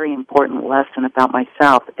one very important lesson about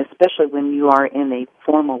myself, especially when you are in a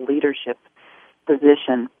formal leadership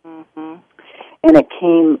position. Mm-hmm. And it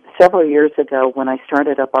came several years ago when I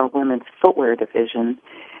started up our women's footwear division,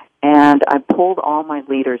 and I pulled all my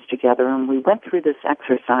leaders together, and we went through this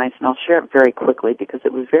exercise, and I'll share it very quickly because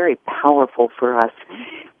it was very powerful for us.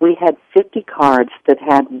 We had 50 cards that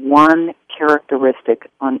had one characteristic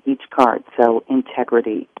on each card, so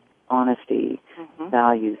integrity, honesty, mm-hmm.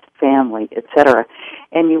 values, family, etc.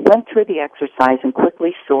 And you went through the exercise and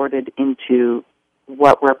quickly sorted into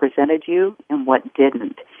what represented you and what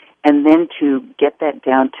didn't, and then to get that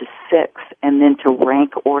down to 6, and then to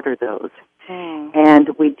rank order those. Mm. And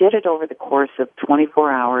we did it over the course of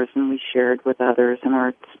 24 hours, and we shared with others and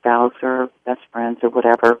our spouse or best friends or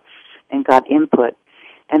whatever, and got input.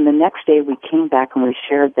 And the next day we came back and we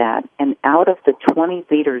shared that, and out of the 20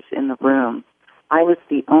 leaders in the room, I was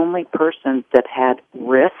the only person that had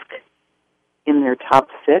risk in their top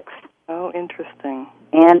 6. Oh, interesting.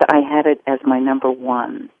 And I had it as my number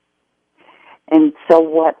 1. And so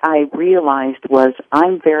what I realized was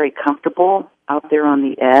I'm very comfortable out there on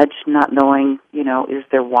the edge, not knowing, is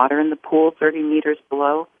there water in the pool 30 meters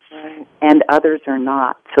below? Right. And others are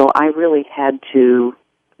not. So I really had to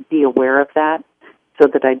be aware of that so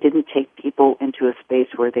that I didn't take people into a space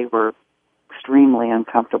where they were extremely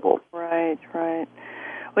uncomfortable. Right, right.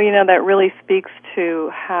 Well, that really speaks to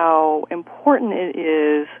how important it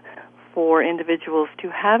is for individuals to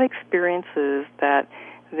have experiences that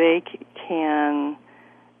they can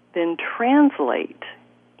then translate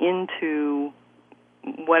into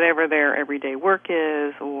whatever their everyday work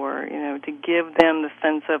is, or, to give them the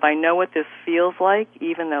sense of, I know what this feels like,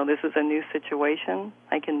 even though this is a new situation.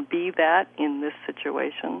 I can be that in this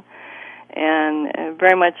situation. And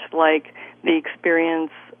very much like the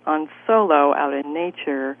experience on solo out in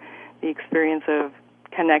nature, the experience of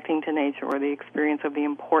connecting to nature, or the experience of the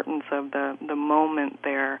importance of the moment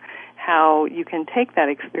there, how you can take that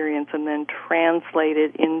experience and then translate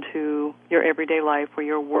it into your everyday life or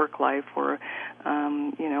your work life, or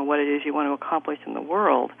what it is you want to accomplish in the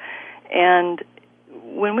world. And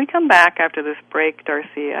when we come back after this break,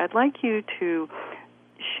 Darcy, I'd like you to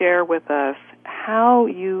share with us how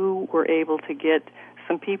you were able to get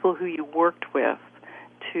some people who you worked with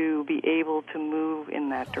to be able to move in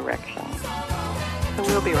that direction. So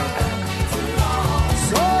we'll be right back.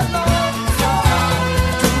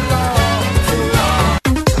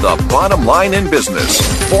 The bottom line in business.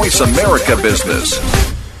 Voice America Business.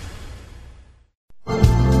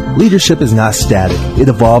 Leadership is not static. It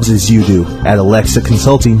evolves as you do. At Alexa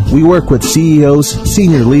Consulting, we work with CEOs,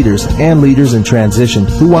 senior leaders, and leaders in transition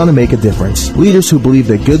who want to make a difference. Leaders who believe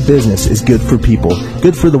that good business is good for people,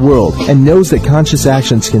 good for the world, and knows that conscious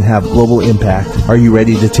actions can have global impact. Are you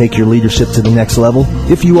ready to take your leadership to the next level?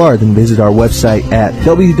 If you are, then visit our website at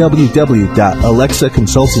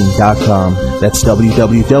www.alexaconsulting.com. That's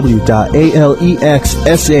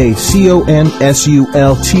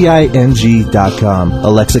www.alexaconsulting.com.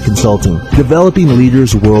 Alexa Consulting, developing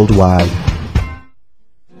leaders worldwide.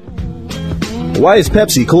 Why is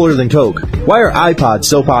Pepsi cooler than Coke? Why are iPods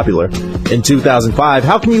so popular? In 2005,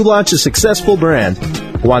 how can you launch a successful brand?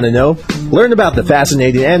 Want to know? Learn about the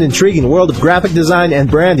fascinating and intriguing world of graphic design and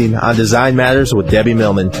branding on Design Matters with Debbie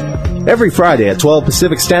Millman. Every Friday at 12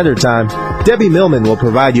 Pacific Standard Time, Debbie Millman will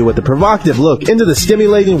provide you with a provocative look into the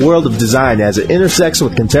stimulating world of design as it intersects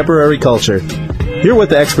with contemporary culture. Hear what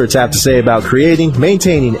the experts have to say about creating,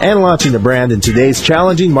 maintaining, and launching a brand in today's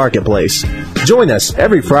challenging marketplace. Join us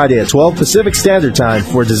every Friday at 12 Pacific Standard Time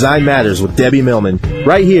for Design Matters with Debbie Millman,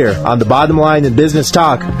 right here on the Bottom Line in Business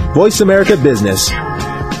Talk, Voice America Business.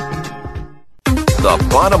 The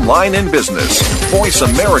bottom line in business, Voice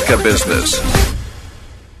America Business.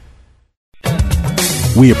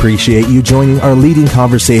 We appreciate you joining our leading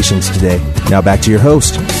conversations today. Now back to your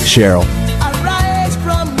host, Cheryl.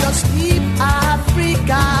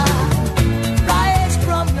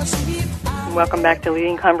 Welcome back to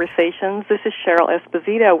Leading Conversations. This is Cheryl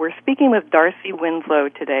Esposito. We're speaking with Darcy Winslow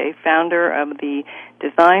today, founder of the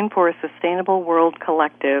Design for a Sustainable World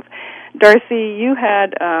Collective. Darcy, you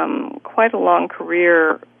had quite a long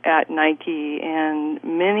career at Nike and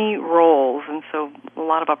many roles, and so a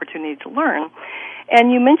lot of opportunity to learn.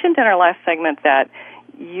 And you mentioned in our last segment that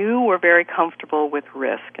you were very comfortable with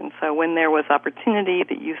risk, and so when there was opportunity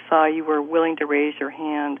that you saw, you were willing to raise your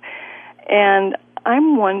hand. And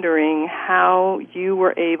I'm wondering how you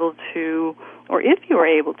were able to, or if you were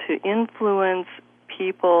able to, influence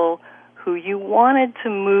people who you wanted to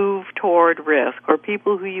move toward risk, or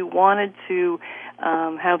people who you wanted to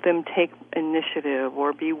have them take initiative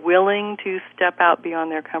or be willing to step out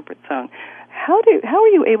beyond their comfort zone. How are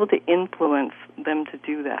you able to influence them to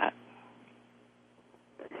do that?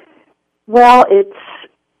 Well,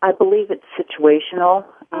 I believe it's situational,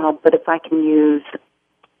 but if I can use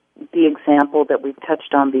the example that we've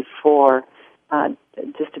touched on before,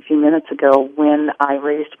 just a few minutes ago, when I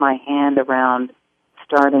raised my hand around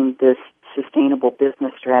starting this sustainable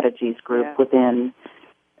business strategies group within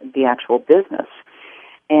the actual business.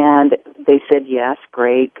 And they said, yes,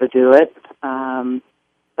 great, go do it.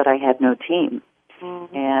 But I had no team.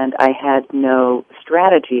 Mm-hmm. And I had no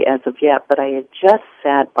strategy as of yet, but I had just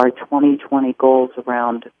set our 2020 goals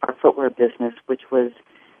around our footwear business, which was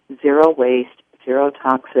zero waste, zero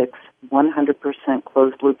toxics, 100%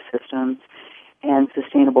 closed-loop systems, and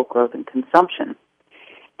sustainable growth and consumption.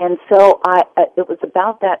 And so it was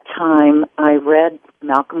about that time I read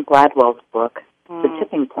Malcolm Gladwell's book, The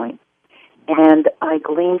Tipping Point. And I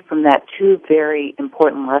gleaned from that two very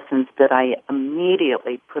important lessons that I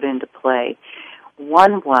immediately put into play.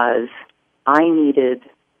 One was I needed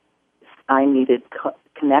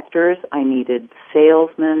connectors, I needed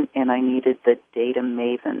salesmen, and I needed the data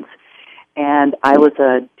mavens. And I was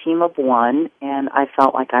a team of one, and I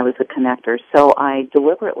felt like I was a connector. So I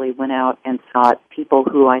deliberately went out and sought people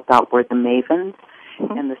who I thought were the mavens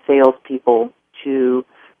and the salespeople to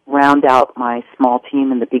round out my small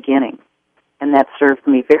team in the beginning. And that served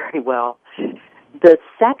me very well. The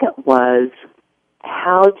second was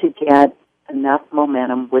how to get enough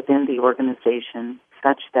momentum within the organization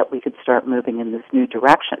such that we could start moving in this new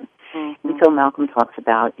direction. Mm-hmm. And so Malcolm talks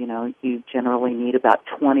about, you generally need about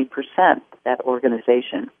 20% of that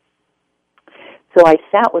organization. So I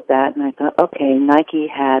sat with that and I thought, okay, Nike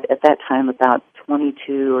had at that time about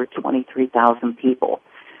 22 or 23,000 people.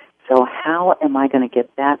 So how am I going to get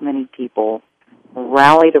that many people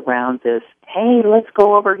rallied around this, hey, let's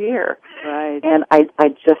go over here? Right. And I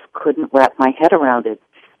just couldn't wrap my head around it.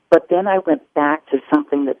 But then I went back to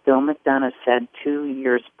something that Bill McDonough said 2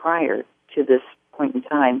 years prior to this point in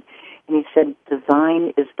time, and he said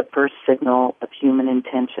design is the first signal of human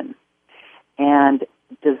intention. And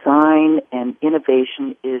design and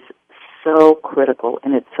innovation is so critical,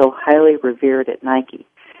 and it's so highly revered at Nike.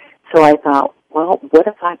 So I thought, well, what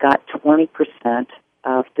if I got 20%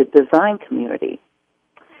 of the design community?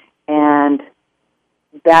 And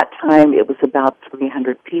that time it was about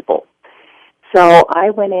 300 people. So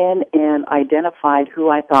I went in and identified who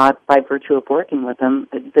I thought, by virtue of working with them,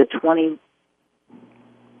 the 20.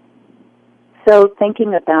 So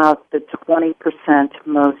thinking about the 20%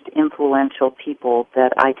 most influential people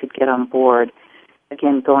that I could get on board,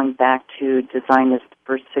 again, going back to design as the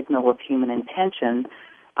first signal of human intention,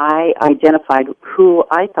 I identified who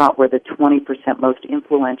I thought were the 20% most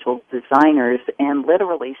influential designers and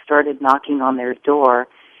literally started knocking on their door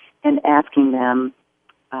and asking them,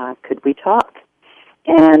 could we talk?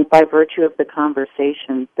 And by virtue of the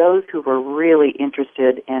conversation, those who were really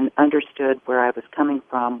interested and understood where I was coming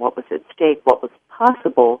from, what was at stake, what was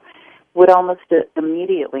possible, would almost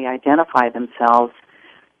immediately identify themselves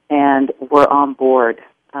and were on board.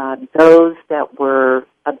 Those that were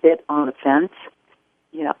a bit on the fence,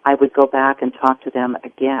 I would go back and talk to them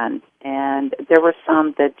again. And there were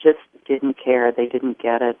some that just didn't care. They didn't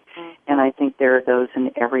get it. And I think there are those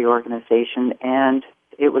in every organization. And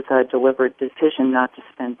it was a deliberate decision not to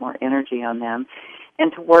spend more energy on them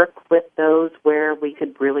and to work with those where we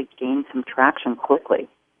could really gain some traction quickly.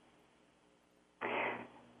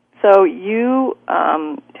 So you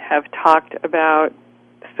have talked about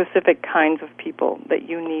specific kinds of people that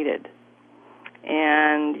you needed.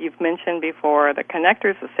 And you've mentioned before the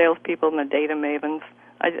connectors, the salespeople, and the data mavens.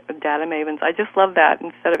 I just love that.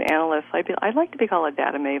 Instead of analysts, I'd like to be called a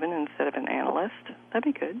data maven instead of an analyst.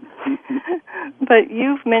 That'd be good. But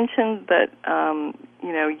you've mentioned that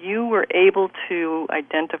you were able to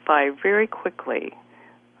identify very quickly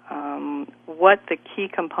what the key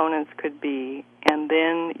components could be, and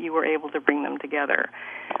then you were able to bring them together.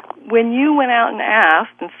 When you went out and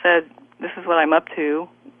asked and said, "This is what I'm up to.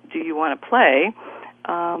 Do you want to play?"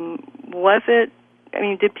 Was it?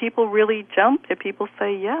 Did people really jump? Did people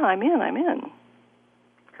say, yeah, I'm in?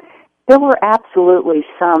 There were absolutely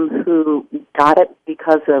some who got it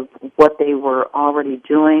because of what they were already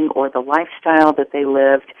doing or the lifestyle that they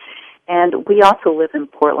lived. And we also live in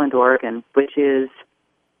Portland, Oregon, which is,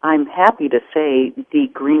 I'm happy to say, the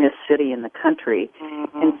greenest city in the country.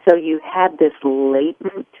 Mm-hmm. And so you had this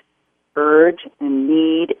latent urge and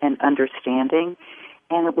need and understanding.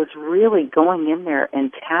 And it was really going in there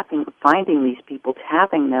and finding these people,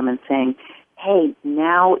 tapping them and saying, hey,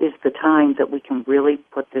 now is the time that we can really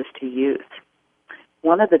put this to use.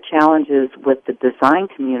 One of the challenges with the design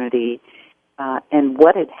community and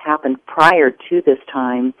what had happened prior to this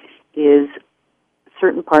time is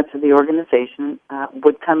certain parts of the organization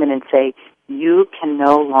would come in and say, you can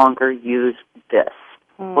no longer use this,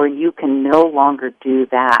 or you can no longer do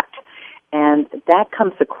that. And that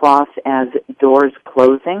comes across as doors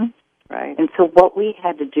closing. Right. And so what we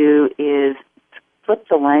had to do is flip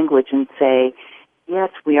the language and say, yes,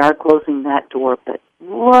 we are closing that door, but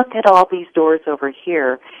look at all these doors over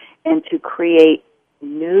here, and to create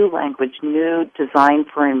new language, new design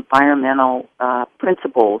for environmental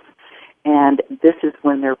principles. And this is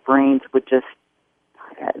when their brains would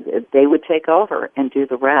they would take over and do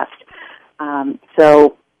the rest.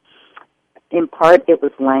 So in part, it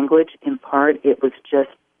was language. In part, it was just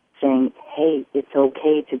saying, hey, it's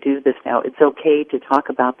okay to do this now. It's okay to talk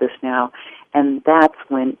about this now. And that's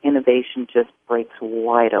when innovation just breaks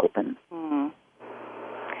wide open.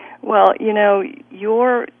 Well,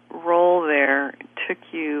 your role there took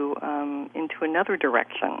you into another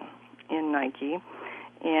direction in Nike.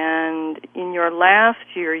 And in your last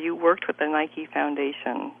year, you worked with the Nike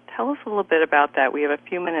Foundation. Tell us a little bit about that. We have a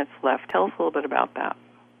few minutes left. Tell us a little bit about that.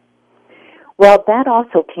 Well, that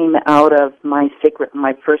also came out of my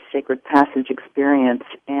first Sacred Passage experience,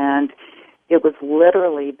 and it was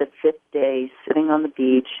literally the fifth day sitting on the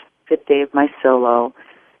beach, fifth day of my solo,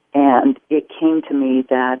 and it came to me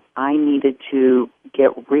that I needed to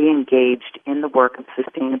get re-engaged in the work of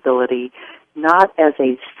sustainability, not as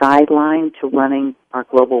a sideline to running our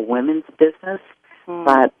global women's business,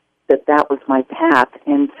 but that was my path.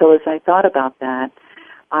 And so as I thought about that,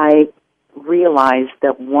 I realized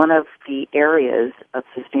that one of the areas of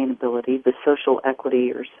sustainability, the social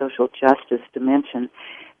equity or social justice dimension,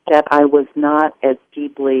 that I was not as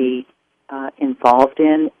deeply involved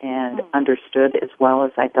in and understood as well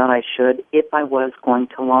as I thought I should if I was going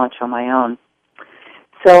to launch on my own.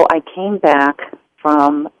 So I came back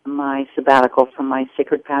from my sabbatical, from my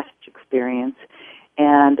Sacred Passage experience,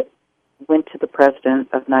 and went to the president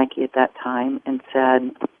of Nike at that time and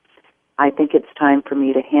said, I think it's time for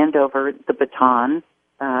me to hand over the baton.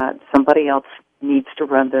 Somebody else needs to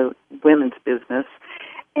run the women's business,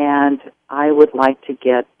 and I would like to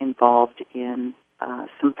get involved in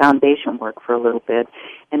some foundation work for a little bit.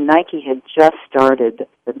 And Nike had just started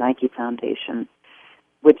the Nike Foundation,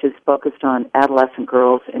 which is focused on adolescent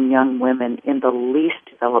girls and young women in the least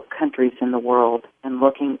developed countries in the world and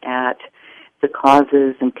looking at the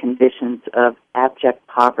causes and conditions of abject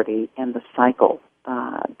poverty and the cycle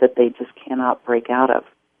that they just cannot break out of.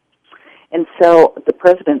 And so the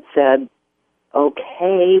president said,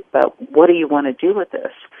 okay, but what do you want to do with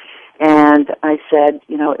this? And I said,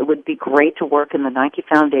 it would be great to work in the Nike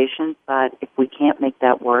Foundation, but if we can't make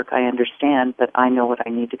that work, I understand, but I know what I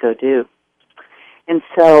need to go do. And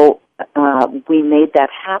so we made that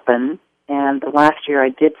happen, and the last year I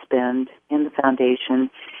did spend in the foundation,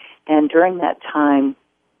 and during that time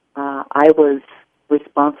I was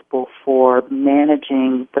responsible for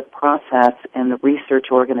managing the process and the research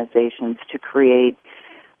organizations to create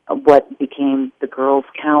what became the Girls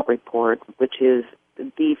Count report, which is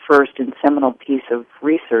the first and seminal piece of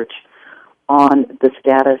research on the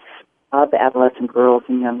status of adolescent girls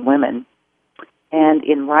and young women. And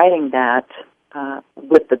in writing that,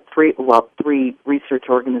 with the three research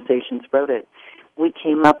organizations wrote it, we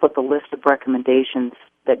came up with a list of recommendations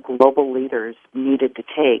that global leaders needed to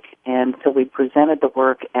take. And so we presented the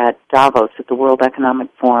work at Davos at the World Economic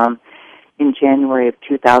Forum in January of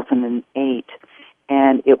 2008,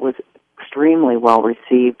 and it was extremely well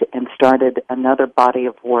received and started another body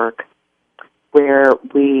of work where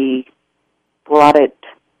we brought it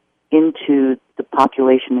into the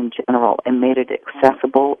population in general and made it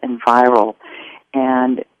accessible and viral,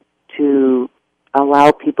 and to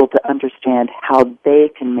allow people to understand how they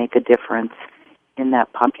can make a difference in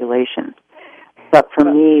that population. But for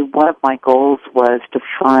me, one of my goals was to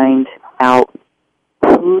find out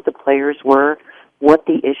who the players were, what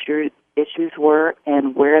the issues were,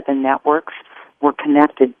 and where the networks were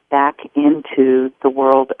connected back into the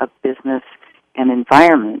world of business and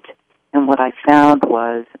environment. And what I found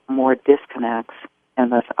was more disconnects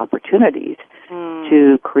and less opportunities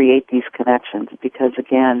to create these connections. Because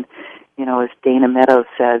again, as Dana Meadows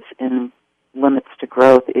says in Limits to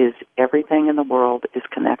Growth, is everything in the world is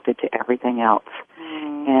connected to everything else.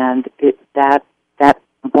 And that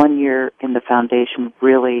 1 year in the foundation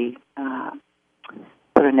really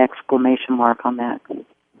put an exclamation mark on that.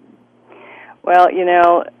 Well,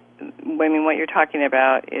 what you're talking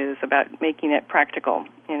about is about making it practical,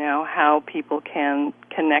 how people can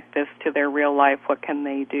connect this to their real life. What can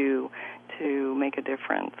they do to make a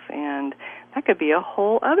difference? And that could be a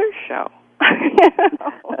whole other show.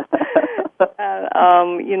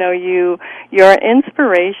 You're an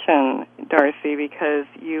inspiration, Darcy, because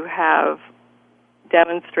you have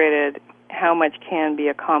demonstrated how much can be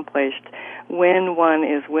accomplished when one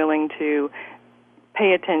is willing to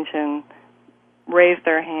pay attention, raise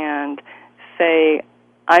their hand, say,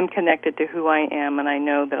 I'm connected to who I am, and I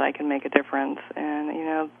know that I can make a difference. And,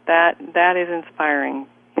 that is inspiring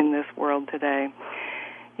in this world today.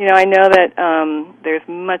 I know that there's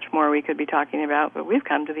much more we could be talking about, but we've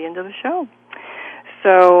come to the end of the show.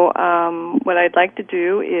 So what I'd like to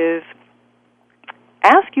do is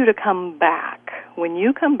ask you to come back. When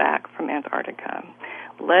you come back from Antarctica,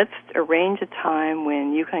 let's arrange a time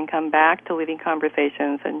when you can come back to Leading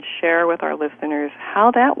Conversations and share with our listeners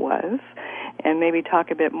how that was, and maybe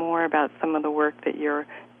talk a bit more about some of the work that you're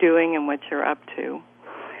doing and what you're up to.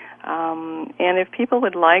 And if people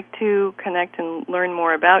would like to connect and learn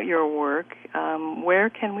more about your work, where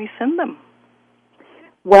can we send them?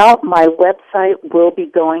 Well, my website will be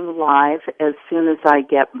going live as soon as I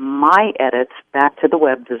get my edits back to the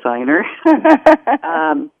web designer.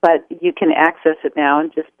 But you can access it now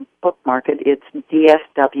and just bookmark it. It's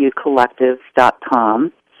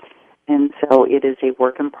dswcollective.com. And so it is a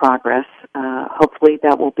work in progress. Hopefully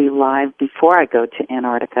that will be live before I go to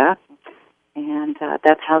Antarctica. And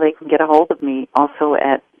that's how they can get a hold of me. Also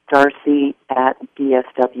at Darcy at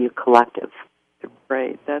DSW Collective.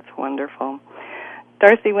 Great. That's wonderful.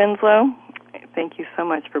 Darcy Winslow, thank you so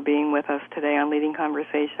much for being with us today on Leading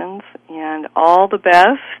Conversations, and all the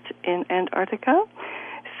best in Antarctica.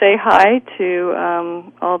 Say hi to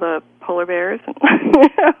all the polar bears.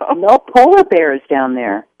 No polar bears down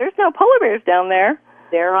there. There's no polar bears down there.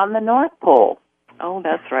 They're on the North Pole. Oh,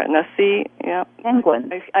 that's right. Now, see, yeah.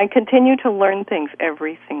 Penguins. I continue to learn things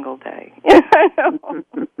every single day.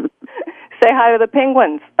 Say hi to the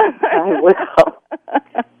penguins. I will.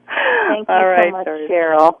 Thank you so much, Darcy.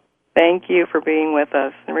 Cheryl. Thank you for being with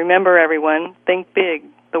us. And remember, everyone, think big.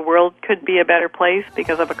 The world could be a better place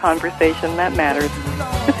because of a conversation that matters.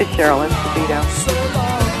 This is Cheryl Esposito.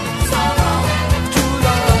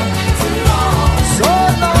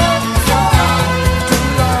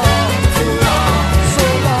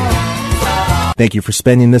 Thank you for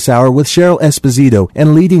spending this hour with Cheryl Esposito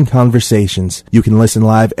and Leading Conversations. You can listen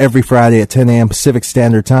live every Friday at 10 a.m. Pacific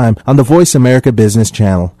Standard Time on the Voice America Business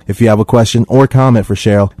Channel. If you have a question or comment for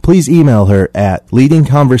Cheryl, please email her at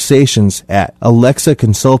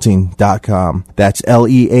leadingconversations@alexaconsulting.com. That's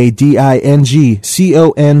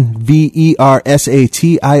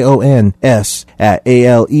LEADINGCONVERSATIONS at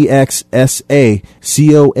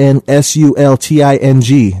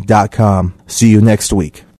ALEXSACONSULTING.com. See you next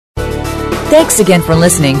week. Thanks again for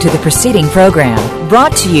listening to the preceding program,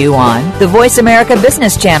 brought to you on the Voice America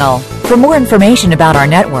Business Channel. For more information about our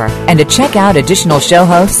network and to check out additional show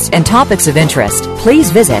hosts and topics of interest,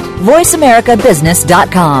 please visit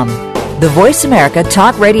voiceamericabusiness.com. The Voice America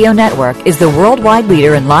Talk Radio Network is the worldwide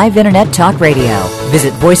leader in live Internet talk radio.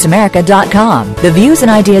 Visit voiceamerica.com. The views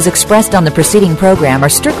and ideas expressed on the preceding program are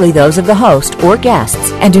strictly those of the host or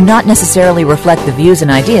guests and do not necessarily reflect the views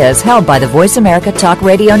and ideas held by the Voice America Talk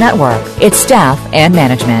Radio Network, its staff, and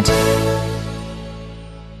management.